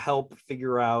to help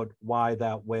figure out why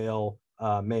that whale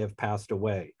may have passed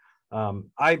away.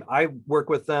 I work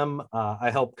with them. I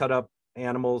help cut up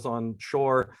animals on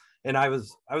shore. And I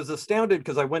was astounded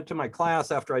because I went to my class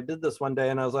after I did this one day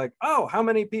and I was like, oh, how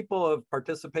many people have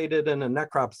participated in a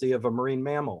necropsy of a marine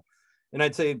mammal? And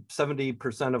I'd say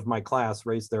 70% of my class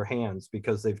raised their hands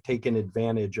because they've taken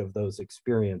advantage of those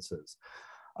experiences.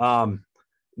 The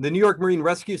New York Marine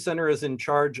Rescue Center is in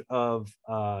charge of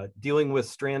dealing with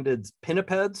stranded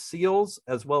pinnipeds, seals,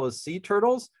 as well as sea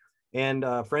turtles. And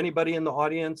for anybody in the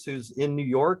audience who's in New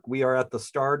York, we are at the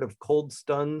start of cold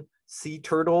stun sea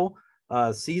turtle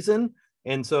season.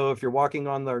 And so if you're walking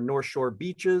on the North Shore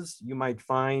beaches, you might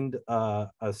find a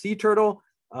sea turtle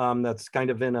that's kind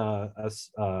of in a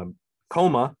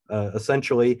coma,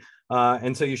 essentially.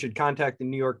 And so you should contact the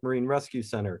New York Marine Rescue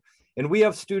Center. And we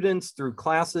have students through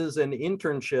classes and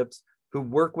internships who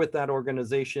work with that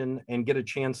organization and get a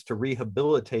chance to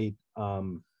rehabilitate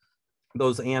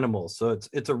those animals. So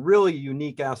it's a really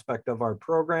unique aspect of our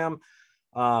program.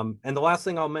 And the last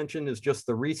thing I'll mention is just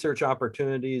the research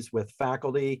opportunities with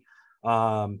faculty.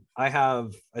 I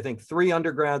have, I think, 3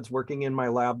 undergrads working in my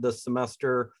lab this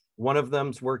semester. One of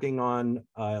them's working on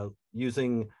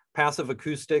using passive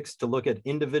acoustics to look at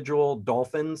individual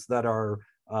dolphins that are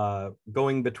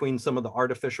going between some of the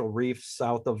artificial reefs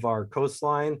south of our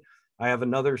coastline. I have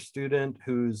another student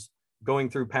who's going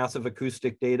through passive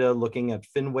acoustic data, looking at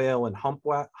fin whale and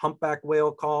humpback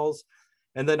whale calls.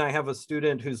 And then I have a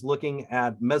student who's looking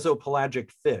at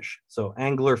mesopelagic fish. So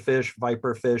anglerfish,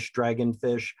 viperfish,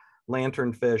 dragonfish,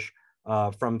 lanternfish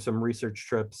from some research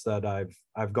trips that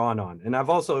I've gone on. And I've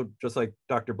also, just like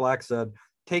Dr. Black said,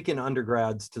 taken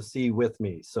undergrads to see with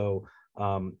me. So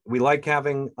we like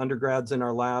having undergrads in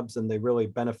our labs and they really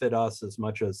benefit us as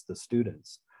much as the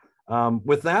students.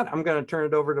 With that, I'm going to turn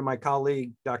it over to my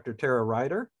colleague, Dr. Tara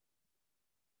Ryder.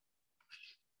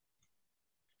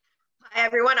 Hi,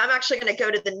 everyone. I'm actually going to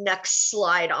go to the next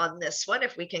slide on this one,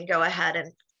 if we can go ahead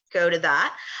and go to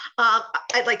that.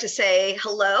 I'd like to say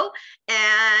hello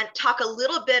and talk a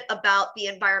little bit about the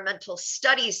environmental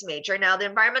studies major. Now, the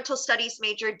environmental studies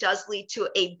major does lead to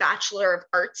a Bachelor of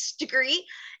Arts degree,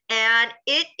 and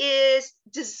it is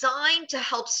designed to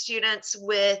help students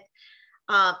with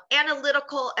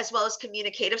analytical as well as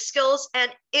communicative skills. And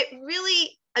it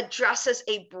really addresses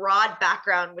a broad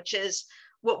background, which is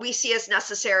what we see as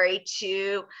necessary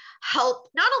to help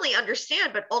not only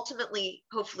understand, but ultimately,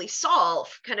 hopefully solve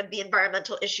kind of the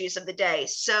environmental issues of the day.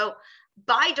 So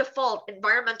by default,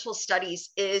 environmental studies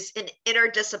is an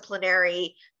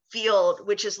interdisciplinary field,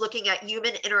 which is looking at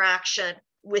human interaction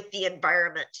with the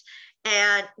environment.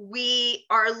 And we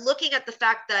are looking at the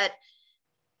fact that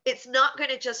it's not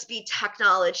going to just be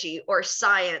technology or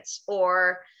science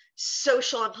or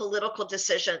social and political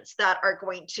decisions that are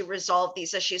going to resolve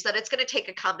these issues, that it's going to take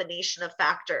a combination of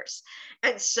factors.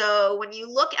 And so when you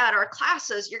look at our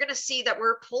classes, you're going to see that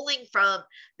we're pulling from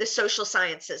the social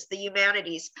sciences, the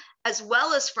humanities, as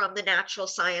well as from the natural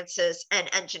sciences and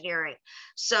engineering.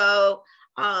 So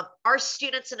our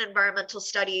students in environmental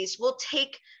studies will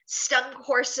take STEM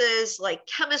courses like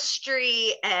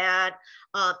chemistry and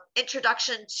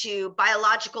introduction to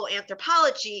biological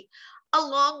anthropology,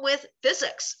 along with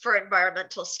physics for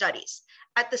environmental studies.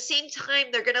 At the same time,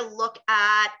 they're going to look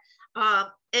at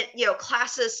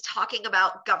classes talking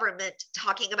about government,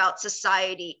 talking about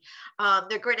society.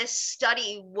 They're going to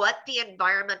study what the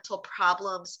environmental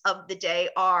problems of the day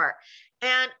are.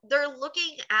 And they're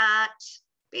looking at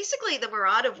basically the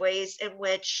myriad of ways in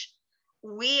which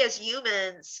we as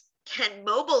humans can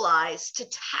mobilize to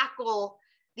tackle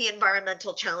the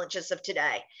environmental challenges of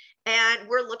today. And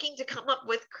we're looking to come up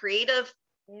with creative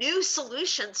new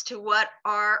solutions to what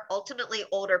are ultimately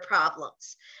older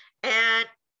problems. And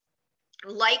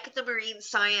like the marine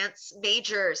science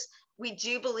majors, we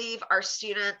do believe our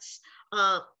students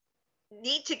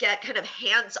need to get kind of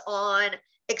hands-on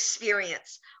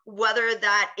experience, whether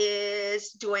that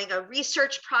is doing a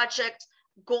research project,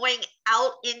 going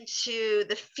out into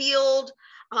the field,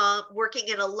 working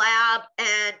in a lab,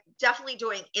 and definitely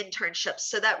doing internships.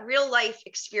 So that real life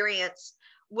experience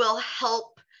will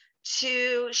help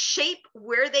to shape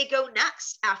where they go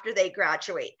next after they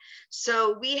graduate.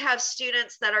 So we have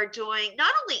students that are doing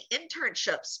not only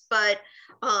internships, but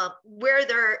where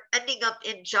they're ending up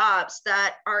in jobs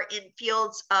that are in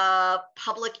fields of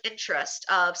public interest,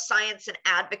 of science and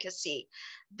advocacy.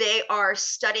 They are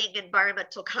studying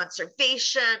environmental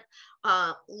conservation,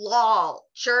 law,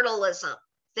 journalism.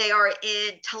 They are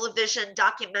in television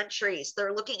documentaries.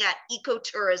 They're looking at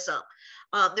ecotourism.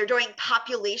 They're doing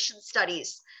population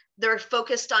studies. They're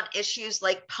focused on issues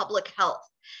like public health.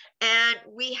 And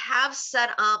we have set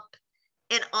up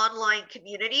an online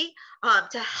community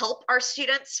to help our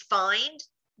students find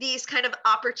these kind of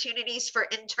opportunities for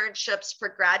internships, for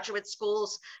graduate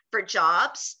schools, for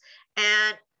jobs.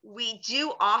 And we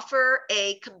do offer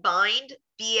a combined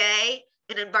BA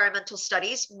in environmental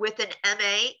studies with an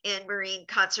MA in marine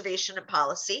conservation and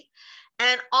policy.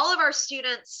 And all of our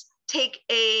students take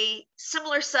a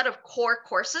similar set of core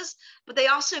courses, but they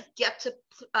also get to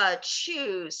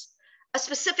choose a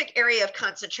specific area of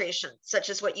concentration, such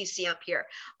as what you see up here,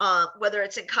 whether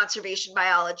it's in conservation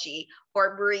biology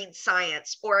or marine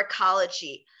science or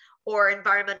ecology or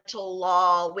environmental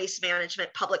law, waste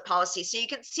management, public policy. So you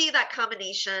can see that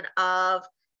combination of,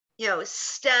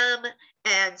 STEM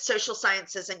and social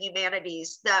sciences and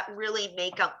humanities that really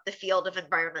make up the field of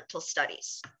environmental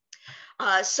studies.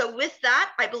 So with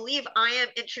that, I believe I am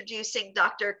introducing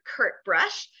Dr. Kurt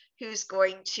Bresch, who's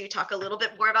going to talk a little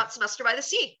bit more about Semester by the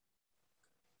Sea.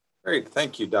 Great,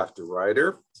 thank you, Dr.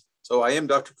 Ryder. So I am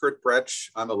Dr. Kurt Bresch.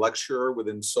 I'm a lecturer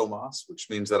within SOMAS, which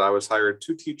means that I was hired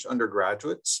to teach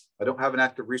undergraduates. I don't have an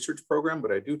active research program,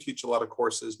 but I do teach a lot of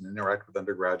courses and interact with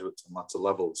undergraduates on lots of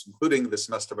levels, including the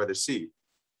Semester by the Sea.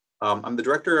 I'm the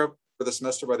director for the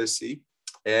Semester by the Sea.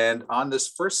 And on this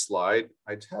first slide,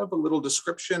 I have a little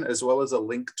description as well as a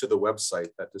link to the website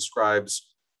that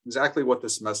describes exactly what the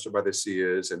Semester by the Sea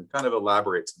is and kind of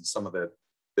elaborates on some of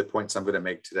the points I'm going to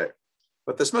make today.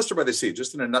 But the Semester by the Sea,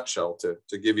 just in a nutshell,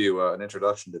 to give you an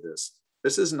introduction to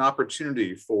this is an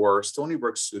opportunity for Stony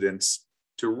Brook students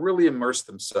to really immerse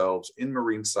themselves in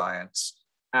marine science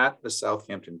at the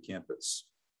Southampton campus.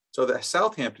 So the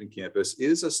Southampton campus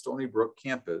is a Stony Brook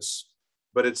campus,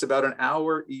 but it's about an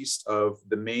hour east of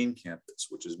the main campus,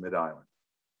 which is Mid-Island.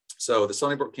 So the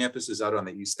Stony Brook campus is out on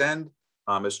the east end.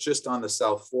 It's just on the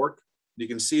South Fork. You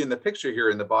can see in the picture here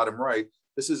in the bottom right,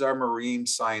 this is our Marine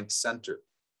Science Center.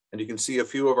 And you can see a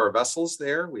few of our vessels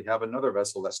there. We have another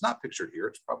vessel that's not pictured here.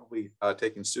 It's probably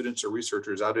taking students or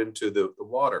researchers out into the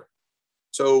water.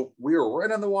 So we are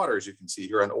right on the water, as you can see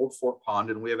here on Old Fort Pond,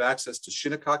 and we have access to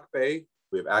Shinnecock Bay.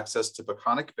 We have access to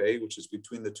Peconic Bay, which is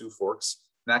between the two forks,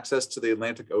 and access to the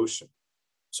Atlantic Ocean.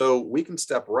 So we can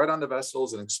step right on the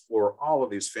vessels and explore all of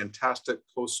these fantastic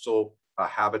coastal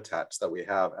habitats that we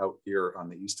have out here on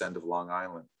the east end of Long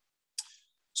Island.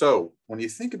 So when you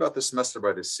think about the Semester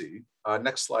by the Sea,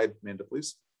 next slide, Amanda,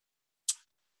 please.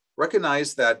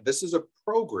 Recognize that this is a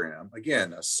program,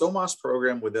 again, a SOMAS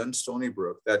program within Stony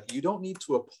Brook that you don't need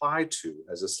to apply to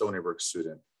as a Stony Brook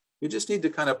student. You just need to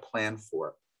kind of plan for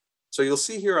it. So you'll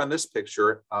see here on this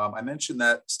picture, I mentioned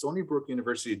that Stony Brook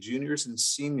University juniors and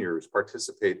seniors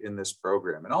participate in this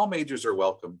program, and all majors are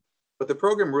welcome, but the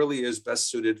program really is best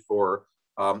suited for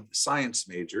science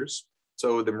majors.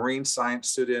 So the marine science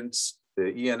students,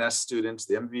 the ENS students,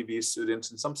 the MVV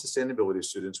students, and some sustainability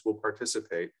students will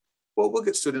participate. Well, we'll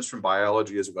get students from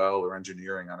biology as well, or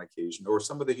engineering on occasion, or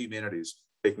some of the humanities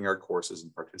taking our courses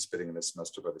and participating in this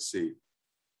Semester by the Sea.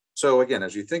 So again,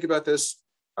 as you think about this,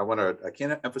 I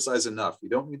can't emphasize enough, you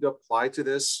don't need to apply to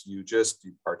this. You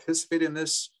participate in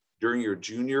this during your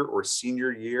junior or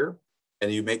senior year,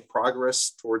 and you make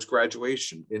progress towards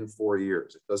graduation in 4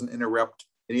 years. It doesn't interrupt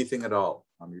anything at all.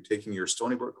 You're taking your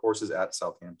Stony Brook courses at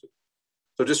Southampton.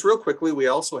 So just real quickly, we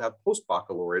also have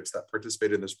post-baccalaureates that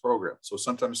participate in this program. So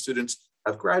sometimes students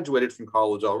have graduated from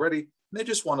college already, and they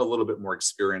just want a little bit more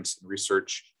experience in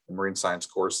research and marine science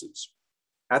courses.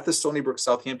 At the Stony Brook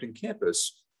Southampton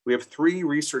campus, we have 3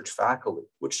 research faculty,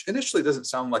 which initially doesn't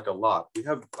sound like a lot. We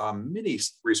have many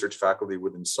research faculty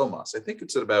within SOMAS. I think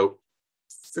it's at about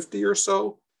 50 or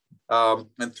so,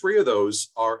 And 3 of those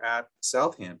are at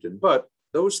Southampton, but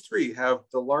those 3 have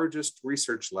the largest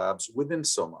research labs within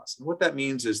SOMAS. And what that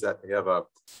means is that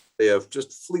they have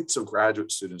just fleets of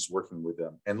graduate students working with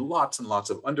them and lots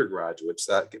of undergraduates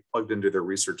that get plugged into their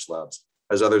research labs,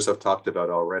 as others have talked about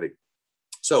already.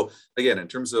 So again, in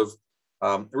terms of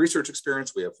research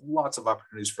experience, we have lots of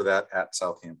opportunities for that at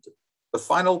Southampton. The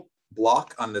final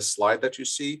block on this slide that you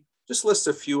see just lists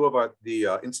a few of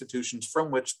the institutions from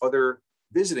which other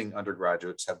visiting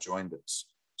undergraduates have joined us.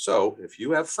 So if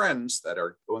you have friends that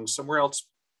are going somewhere else,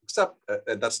 except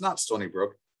that's not Stony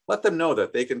Brook, let them know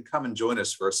that they can come and join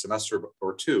us for a semester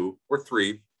or 2 or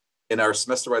 3 in our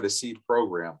Semester by the Sea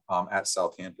program at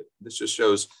Southampton. This just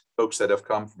shows folks that have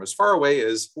come from as far away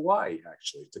as Hawaii,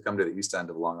 actually, to come to the east end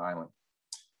of Long Island.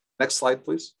 Next slide,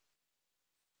 please.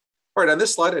 All right, on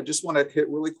this slide, I just want to hit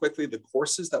really quickly the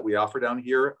courses that we offer down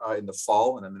here in the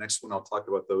fall, and then the next one, I'll talk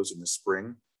about those in the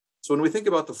spring. So when we think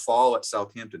about the fall at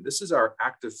Southampton, this is our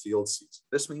active field season.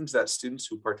 This means that students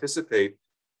who participate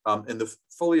in the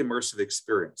fully immersive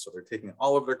experience, so they're taking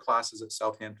all of their classes at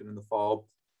Southampton in the fall,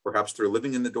 perhaps they're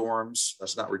living in the dorms,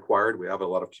 that's not required. We have a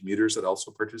lot of commuters that also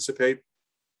participate.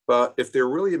 But if they're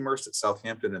really immersed at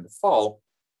Southampton in the fall,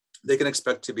 they can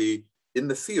expect to be in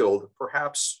the field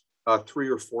perhaps 3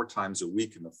 or 4 times a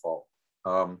week in the fall.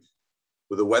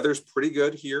 The weather's pretty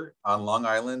good here on Long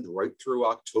Island right through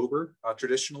October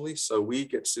traditionally. So we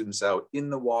get students out in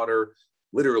the water,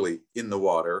 literally in the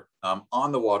water,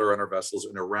 on the water on our vessels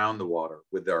and around the water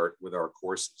with our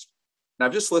courses. Now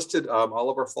I've just listed all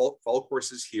of our fall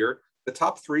courses here. The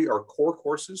top 3 are core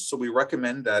courses. So we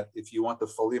recommend that if you want the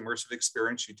fully immersive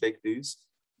experience, you take these.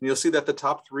 And you'll see that the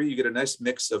top 3, you get a nice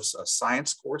mix of a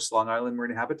science course, Long Island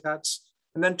Marine Habitats,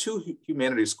 and then 2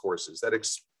 humanities courses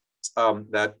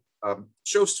that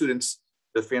show students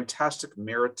the fantastic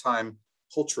maritime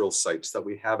cultural sites that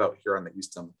we have out here on the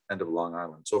east end of Long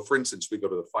Island. So for instance, we go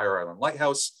to the Fire Island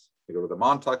Lighthouse, we go to the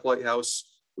Montauk Lighthouse,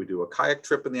 we do a kayak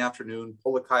trip in the afternoon,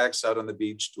 pull the kayaks out on the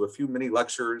beach, do a few mini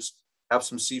lectures, have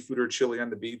some seafood or chili on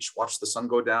the beach, watch the sun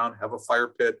go down, have a fire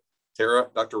pit. Tara,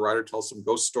 Dr. Ryder tells some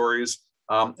ghost stories,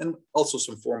 and also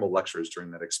some formal lectures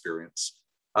during that experience.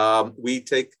 We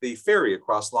take the ferry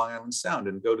across Long Island Sound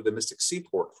and go to the Mystic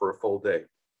Seaport for a full day.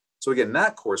 So again,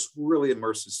 that course really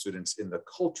immerses students in the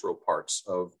cultural parts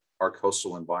of our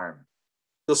coastal environment.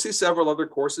 You'll see several other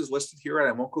courses listed here, and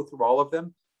I won't go through all of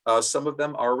them. Some of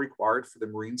them are required for the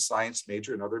marine science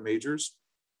major and other majors.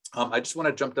 I just want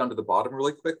to jump down to the bottom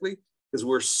really quickly because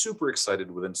we're super excited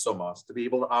within SOMAS to be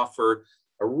able to offer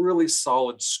a really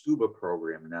solid scuba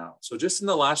program now. So just in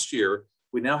the last year,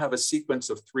 we now have a sequence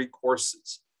of 3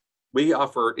 courses. We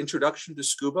offer Introduction to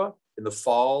Scuba in the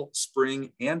fall,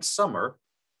 spring, and summer.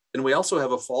 And we also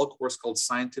have a fall course called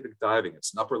Scientific Diving.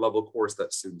 It's an upper level course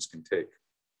that students can take.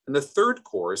 And the 3rd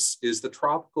course is the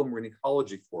Tropical Marine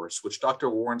Ecology course, which Dr.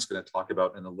 Warren's going to talk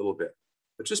about in a little bit.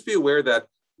 But just be aware that,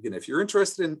 again, if you're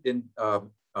interested in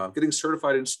getting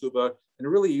certified in scuba and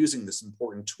really using this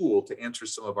important tool to answer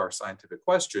some of our scientific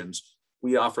questions,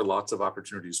 we offer lots of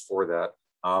opportunities for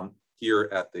that here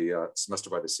at the Semester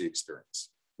by the Sea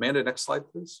experience. Amanda, next slide,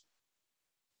 please.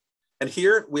 And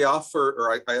here we offer,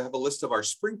 or I have a list of our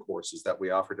spring courses that we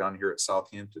offer down here at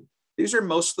Southampton. These are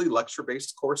mostly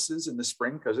lecture-based courses in the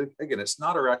spring because, again, it's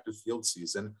not our active field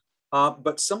season,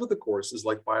 but some of the courses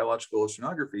like biological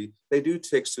oceanography, they do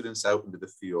take students out into the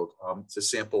field to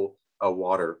sample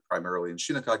water, primarily in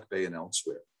Shinnecock Bay and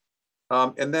elsewhere.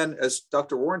 And then as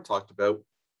Dr. Warren talked about,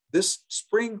 this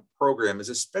spring program is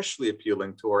especially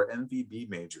appealing to our MVB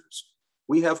majors.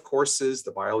 We have courses,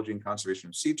 the biology and conservation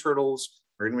of sea turtles,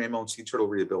 marine mammal and sea turtle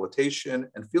rehabilitation,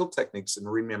 and field techniques in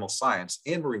marine mammal science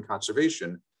and marine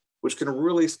conservation, which can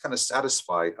really kind of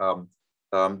satisfy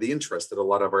the interest that a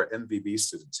lot of our MVB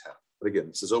students have. But again,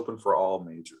 this is open for all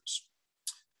majors.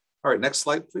 All right, next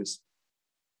slide, please.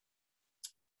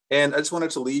 And I just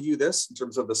wanted to leave you this in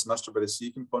terms of the Semester by the Sea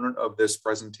component of this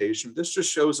presentation. This just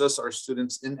shows us our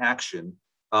students in action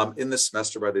in the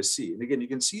Semester by the Sea. And again, you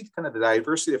can see kind of the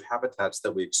diversity of habitats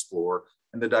that we explore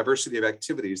and the diversity of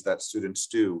activities that students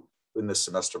do in the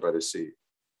Semester by the Sea.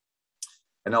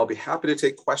 And I'll be happy to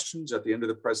take questions at the end of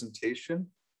the presentation.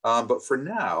 But for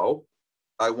now,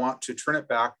 I want to turn it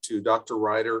back to Dr.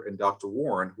 Ryder and Dr.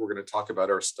 Warren, who are going to talk about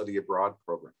our study abroad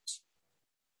programs.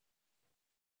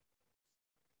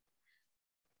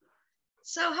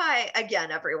 So hi again,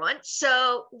 everyone.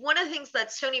 So one of the things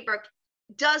that Stony Brook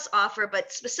does offer, but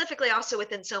specifically also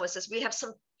within SOMAS, is we have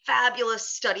some fabulous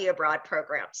study abroad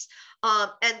programs.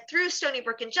 And through Stony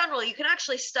Brook in general, you can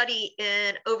actually study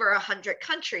in over 100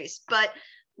 countries, but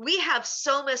we have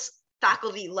SOMAS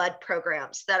faculty-led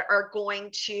programs that are going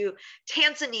to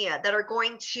Tanzania, that are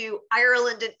going to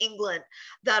Ireland and England,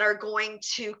 that are going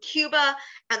to Cuba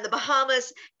and the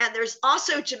Bahamas. And there's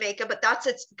also Jamaica, but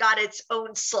it's got its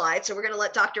own slide. So we're going to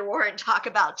let Dr. Warren talk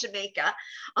about Jamaica.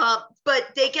 But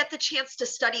they get the chance to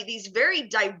study these very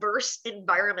diverse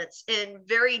environments in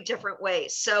very different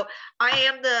ways. So I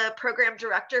am the program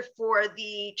director for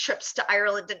the trips to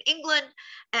Ireland and England.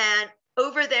 And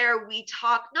over there, we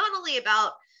talk not only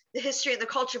about the history and the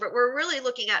culture, but we're really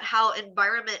looking at how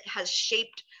environment has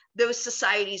shaped those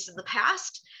societies in the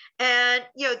past and,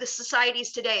 the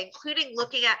societies today, including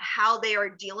looking at how they are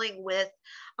dealing with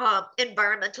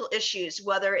environmental issues,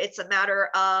 whether it's a matter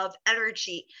of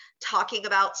energy, talking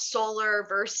about solar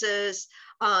versus,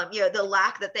 the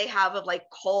lack that they have of like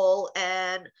coal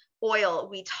and oil.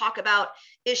 We talk about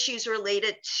issues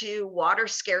related to water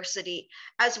scarcity,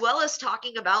 as well as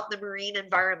talking about the marine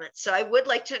environment. So I would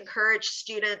like to encourage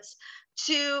students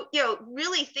to,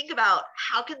 really think about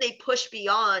how can they push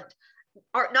beyond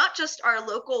not just our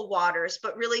local waters,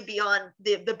 but really beyond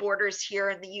the borders here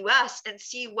in the US and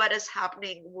see what is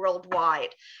happening worldwide.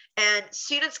 And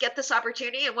students get this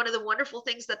opportunity. And one of the wonderful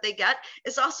things that they get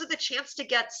is also the chance to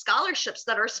get scholarships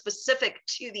that are specific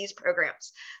to these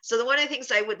programs. So one of the things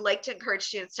I would like to encourage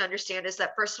students to understand is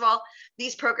that, first of all,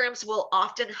 these programs will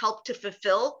often help to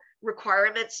fulfill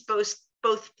requirements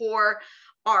both for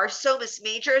our SOMAS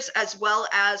majors, as well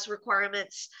as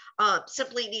requirements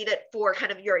simply needed for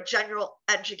kind of your general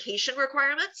education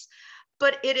requirements.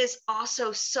 But it is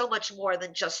also so much more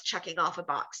than just checking off a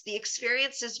box. The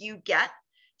experiences you get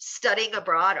studying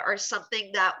abroad are something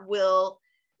that will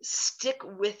stick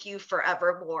with you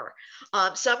forevermore.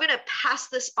 So I'm going to pass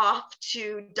this off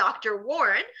to Dr.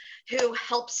 Warren, who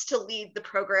helps to lead the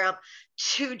program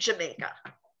to Jamaica.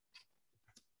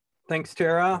 Thanks,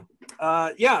 Tara.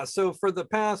 So for the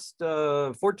past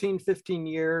 14, 15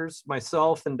 years,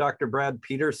 myself and Dr. Brad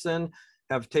Peterson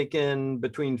have taken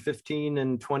between 15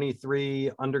 and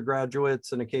 23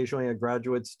 undergraduates and occasionally a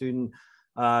graduate student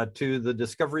to the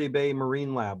Discovery Bay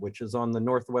Marine Lab, which is on the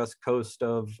northwest coast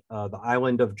of the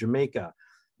island of Jamaica.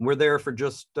 We're there for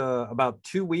just about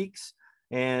 2 weeks.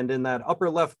 And in that upper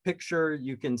left picture,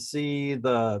 you can see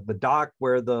the dock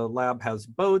where the lab has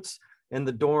boats, and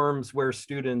the dorms where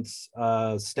students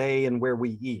stay and where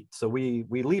we eat. So we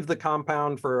leave the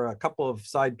compound for a couple of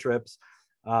side trips,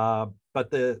 but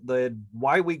the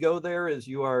why we go there is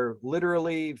you are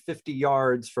literally 50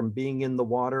 yards from being in the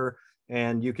water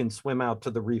and you can swim out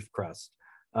to the reef crest.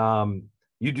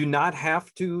 You do not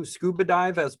have to scuba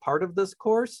dive as part of this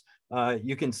course.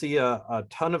 You can see a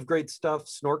ton of great stuff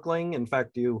snorkeling. In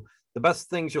fact, the best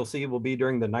things you'll see will be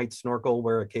during the night snorkel,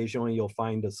 where occasionally you'll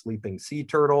find a sleeping sea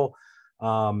turtle.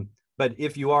 But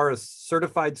if you are a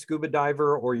certified scuba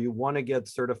diver or you want to get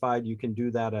certified, you can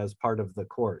do that as part of the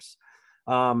course.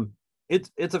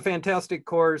 It's a fantastic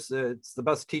course. It's the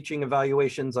best teaching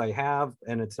evaluations I have,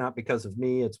 and it's not because of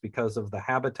me, it's because of the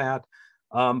habitat.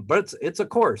 But it's a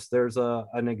course. There's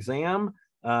an exam.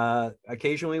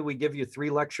 Occasionally we give you 3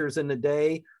 lectures in a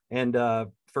day. And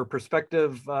for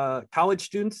prospective college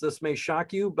students, this may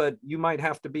shock you, but you might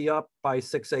have to be up by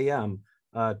 6 a.m.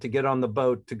 To get on the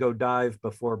boat to go dive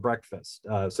before breakfast.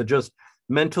 So just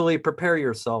mentally prepare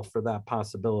yourself for that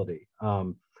possibility.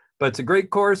 But it's a great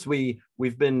course.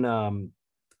 We've been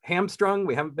hamstrung.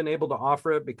 We haven't been able to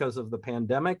offer it because of the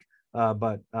pandemic,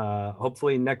 but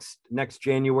hopefully next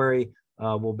January,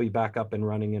 we'll be back up and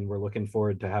running, and we're looking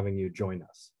forward to having you join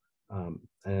us.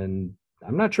 And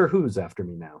I'm not sure who's after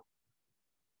me now.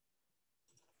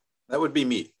 That would be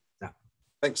me. Yeah.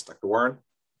 Thanks, Dr. Warren.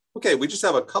 Okay, we just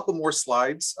have a couple more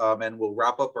slides and we'll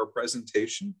wrap up our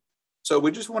presentation. So we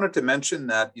just wanted to mention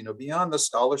that, beyond the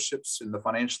scholarships and the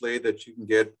financial aid that you can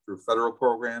get through federal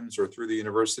programs or through the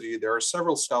university, there are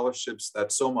several scholarships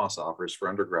that SOMAS offers for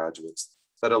undergraduates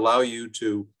that allow you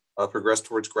to progress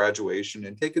towards graduation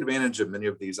and take advantage of many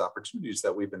of these opportunities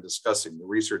that we've been discussing, the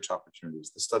research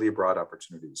opportunities, the study abroad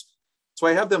opportunities. So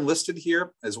I have them listed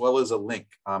here as well as a link,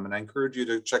 and I encourage you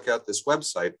to check out this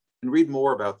website and read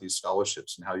more about these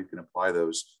scholarships and how you can apply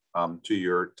those to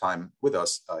your time with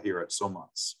us here at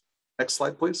SOMAS. Next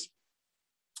slide, please.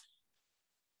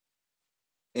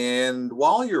 And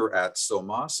while you're at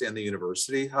SOMAS and the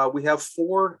university, we have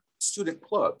 4 student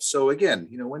clubs. So again,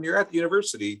 when you're at the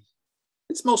university,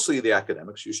 it's mostly the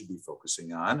academics you should be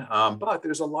focusing on, but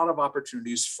there's a lot of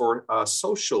opportunities for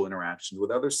social interactions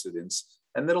with other students,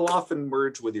 and that'll often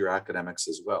merge with your academics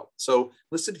as well. So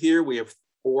listed here, we have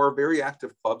 4 very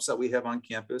active clubs that we have on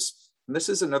campus. And this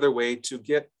is another way to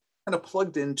get kind of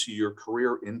plugged into your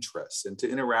career interests and to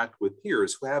interact with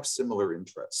peers who have similar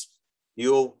interests.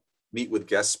 You'll meet with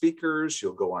guest speakers,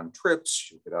 you'll go on trips,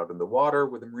 you'll get out in the water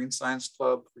with the Marine Science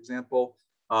Club, for example.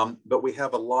 But we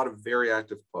have a lot of very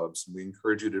active clubs, and we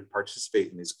encourage you to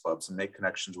participate in these clubs and make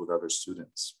connections with other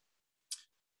students.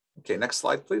 Okay, next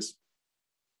slide, please.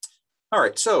 All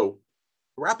right, so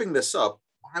wrapping this up,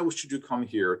 why should you come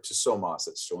here to SOMAS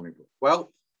at Stony Brook?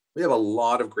 Well, we have a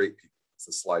lot of great people, as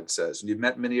the slide says, and you've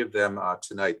met many of them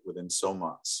tonight within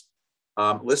SOMAS.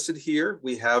 Listed here,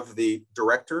 we have the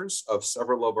directors of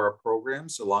several of our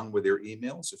programs along with their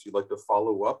emails. If you'd like to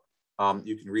follow up,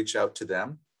 you can reach out to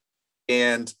them.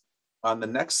 And on the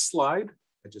next slide,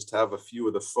 I just have a few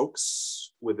of the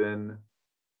folks within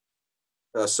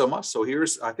SOMAS. So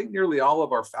here's, I think, nearly all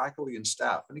of our faculty and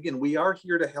staff. And again, we are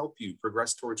here to help you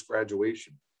progress towards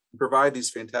graduation and provide these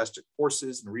fantastic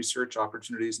courses and research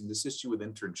opportunities and assist you with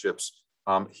internships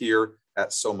here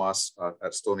at SOMAS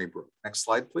at Stony Brook. Next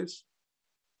slide, please.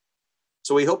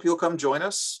 So we hope you'll come join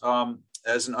us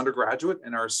as an undergraduate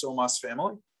in our SOMAS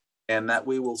family, and that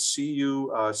we will see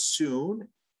you soon,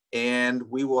 and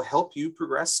we will help you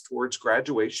progress towards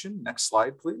graduation. Next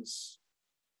slide, please.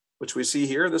 Which we see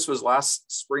here, this was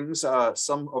last spring's,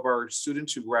 some of our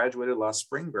students who graduated last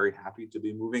spring, very happy to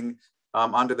be moving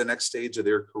on to the next stage of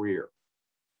their career.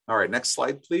 All right, next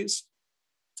slide, please.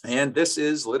 And this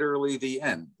is literally the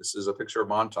end. This is a picture of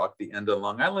Montauk, the end on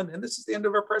Long Island, and this is the end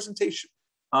of our presentation.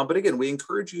 But again, we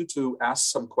encourage you to ask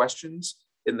some questions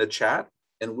in the chat,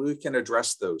 and we can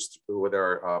address those with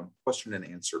our question and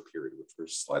answer period, which we're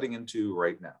sliding into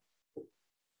right now.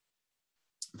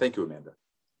 Thank you, Amanda.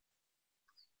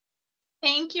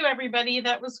 Thank you, everybody.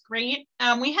 That was great.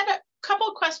 We had a couple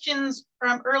of questions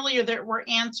from earlier that were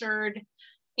answered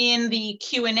in the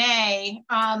Q&A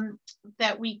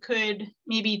that we could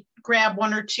maybe grab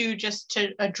one or two just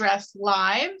to address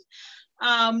live.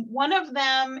 One of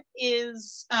them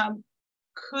is,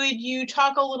 could you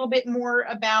talk a little bit more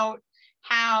about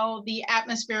how the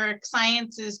atmospheric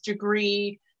sciences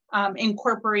degree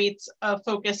incorporates a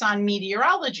focus on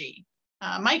meteorology?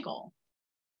 Michael.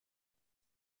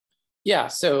 Yeah,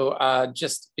 so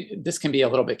this can be a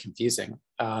little bit confusing.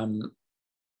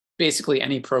 Basically,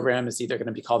 any program is either going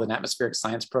to be called an atmospheric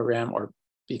science program or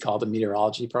be called a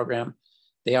meteorology program.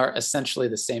 They are essentially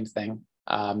the same thing.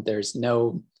 There's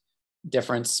no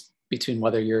difference between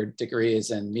whether your degree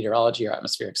is in meteorology or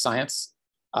atmospheric science.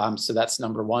 So that's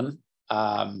number one.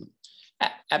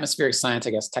 Atmospheric science,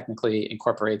 I guess, technically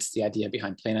incorporates the idea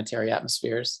behind planetary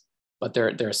atmospheres, but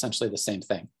they're essentially the same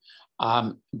thing.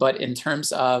 But in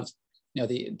terms of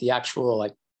the actual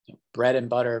like bread and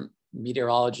butter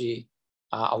meteorology,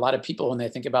 a lot of people, when they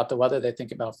think about the weather, they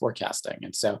think about forecasting.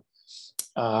 And so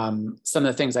some of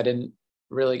the things I didn't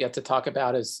really get to talk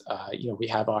about is we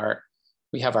have our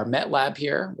Met Lab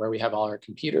here, where we have all our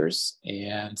computers,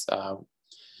 and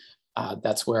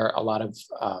that's where a lot of,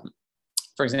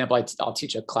 for example, I'll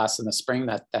teach a class in the spring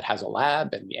that has a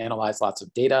lab, and we analyze lots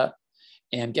of data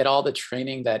and get all the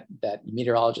training that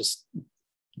meteorologists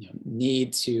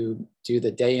need to do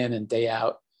the day in and day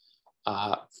out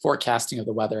forecasting of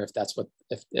the weather, if that's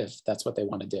what they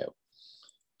want to do.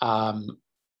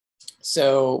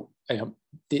 So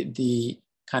the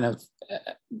kind of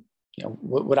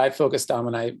what I focused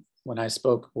on when I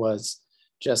spoke was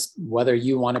just whether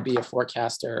you want to be a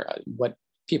forecaster, what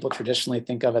people traditionally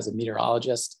think of as a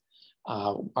meteorologist.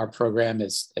 Our program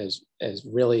is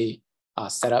really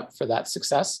set up for that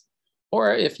success.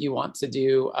 Or if you want to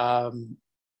do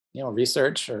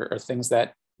research or things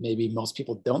that maybe most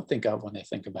people don't think of when they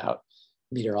think about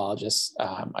meteorologists,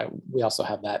 we also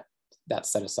have that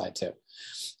set aside too.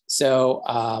 So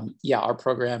yeah, our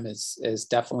program is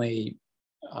definitely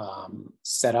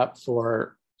set up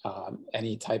for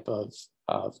any type of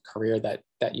career that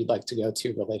you'd like to go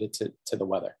to related to the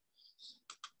weather.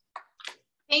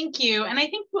 Thank you. And I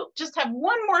think we'll just have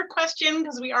one more question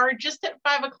because we are just at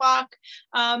 5 o'clock.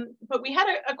 But we had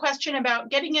a question about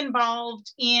getting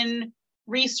involved in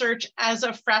research as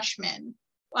a freshman.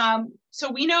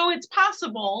 So we know it's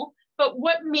possible, but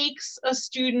what makes a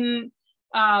student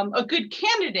a good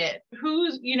candidate? Who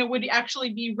would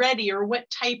actually be ready, or what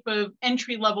type of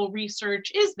entry-level research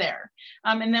is there?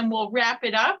 And then we'll wrap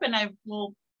it up, and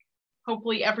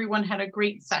hopefully everyone had a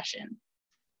great session.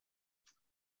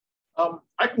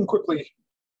 I can quickly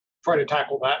try to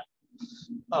tackle that.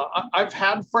 I've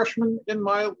had freshmen in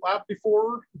my lab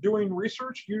before doing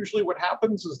research. Usually what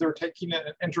happens is they're taking an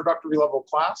introductory level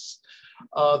class.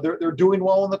 They're doing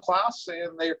well in the class,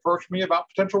 and they approach me about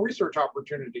potential research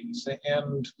opportunities.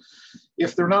 And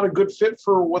if they're not a good fit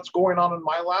for what's going on in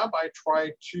my lab, I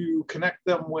try to connect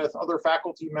them with other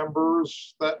faculty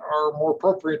members that are more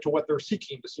appropriate to what they're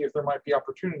seeking, to see if there might be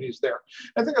opportunities there.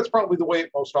 I think that's probably the way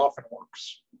it most often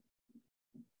works.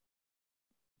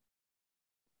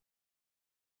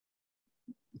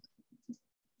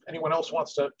 anyone else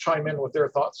wants to chime in with their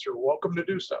thoughts, you're welcome to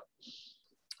do so.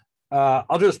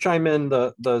 I'll just chime in.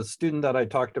 The student that I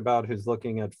talked about who's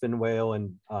looking at fin whale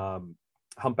and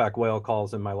humpback whale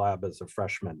calls in my lab as a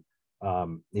freshman.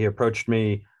 He approached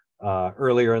me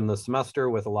earlier in the semester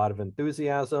with a lot of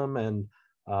enthusiasm and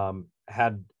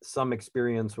had some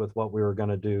experience with what we were going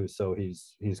to do. So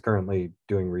he's currently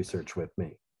doing research with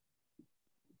me.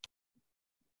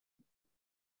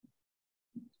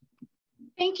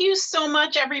 Thank you so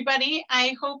much, everybody.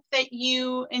 I hope that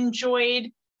you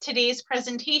enjoyed today's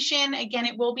presentation. Again,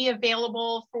 it will be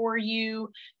available for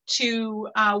you to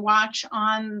watch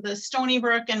on the Stony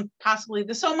Brook and possibly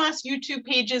the SOMAS YouTube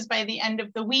pages by the end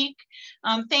of the week.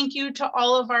 Thank you to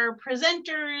all of our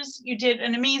presenters. You did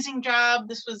an amazing job.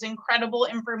 This was incredible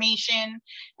information,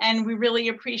 and we really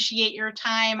appreciate your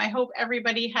time. I hope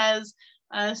everybody has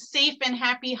a safe and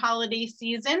happy holiday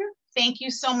season. Thank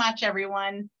you so much,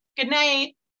 everyone. Good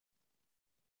night.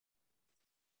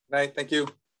 Good night. Thank you.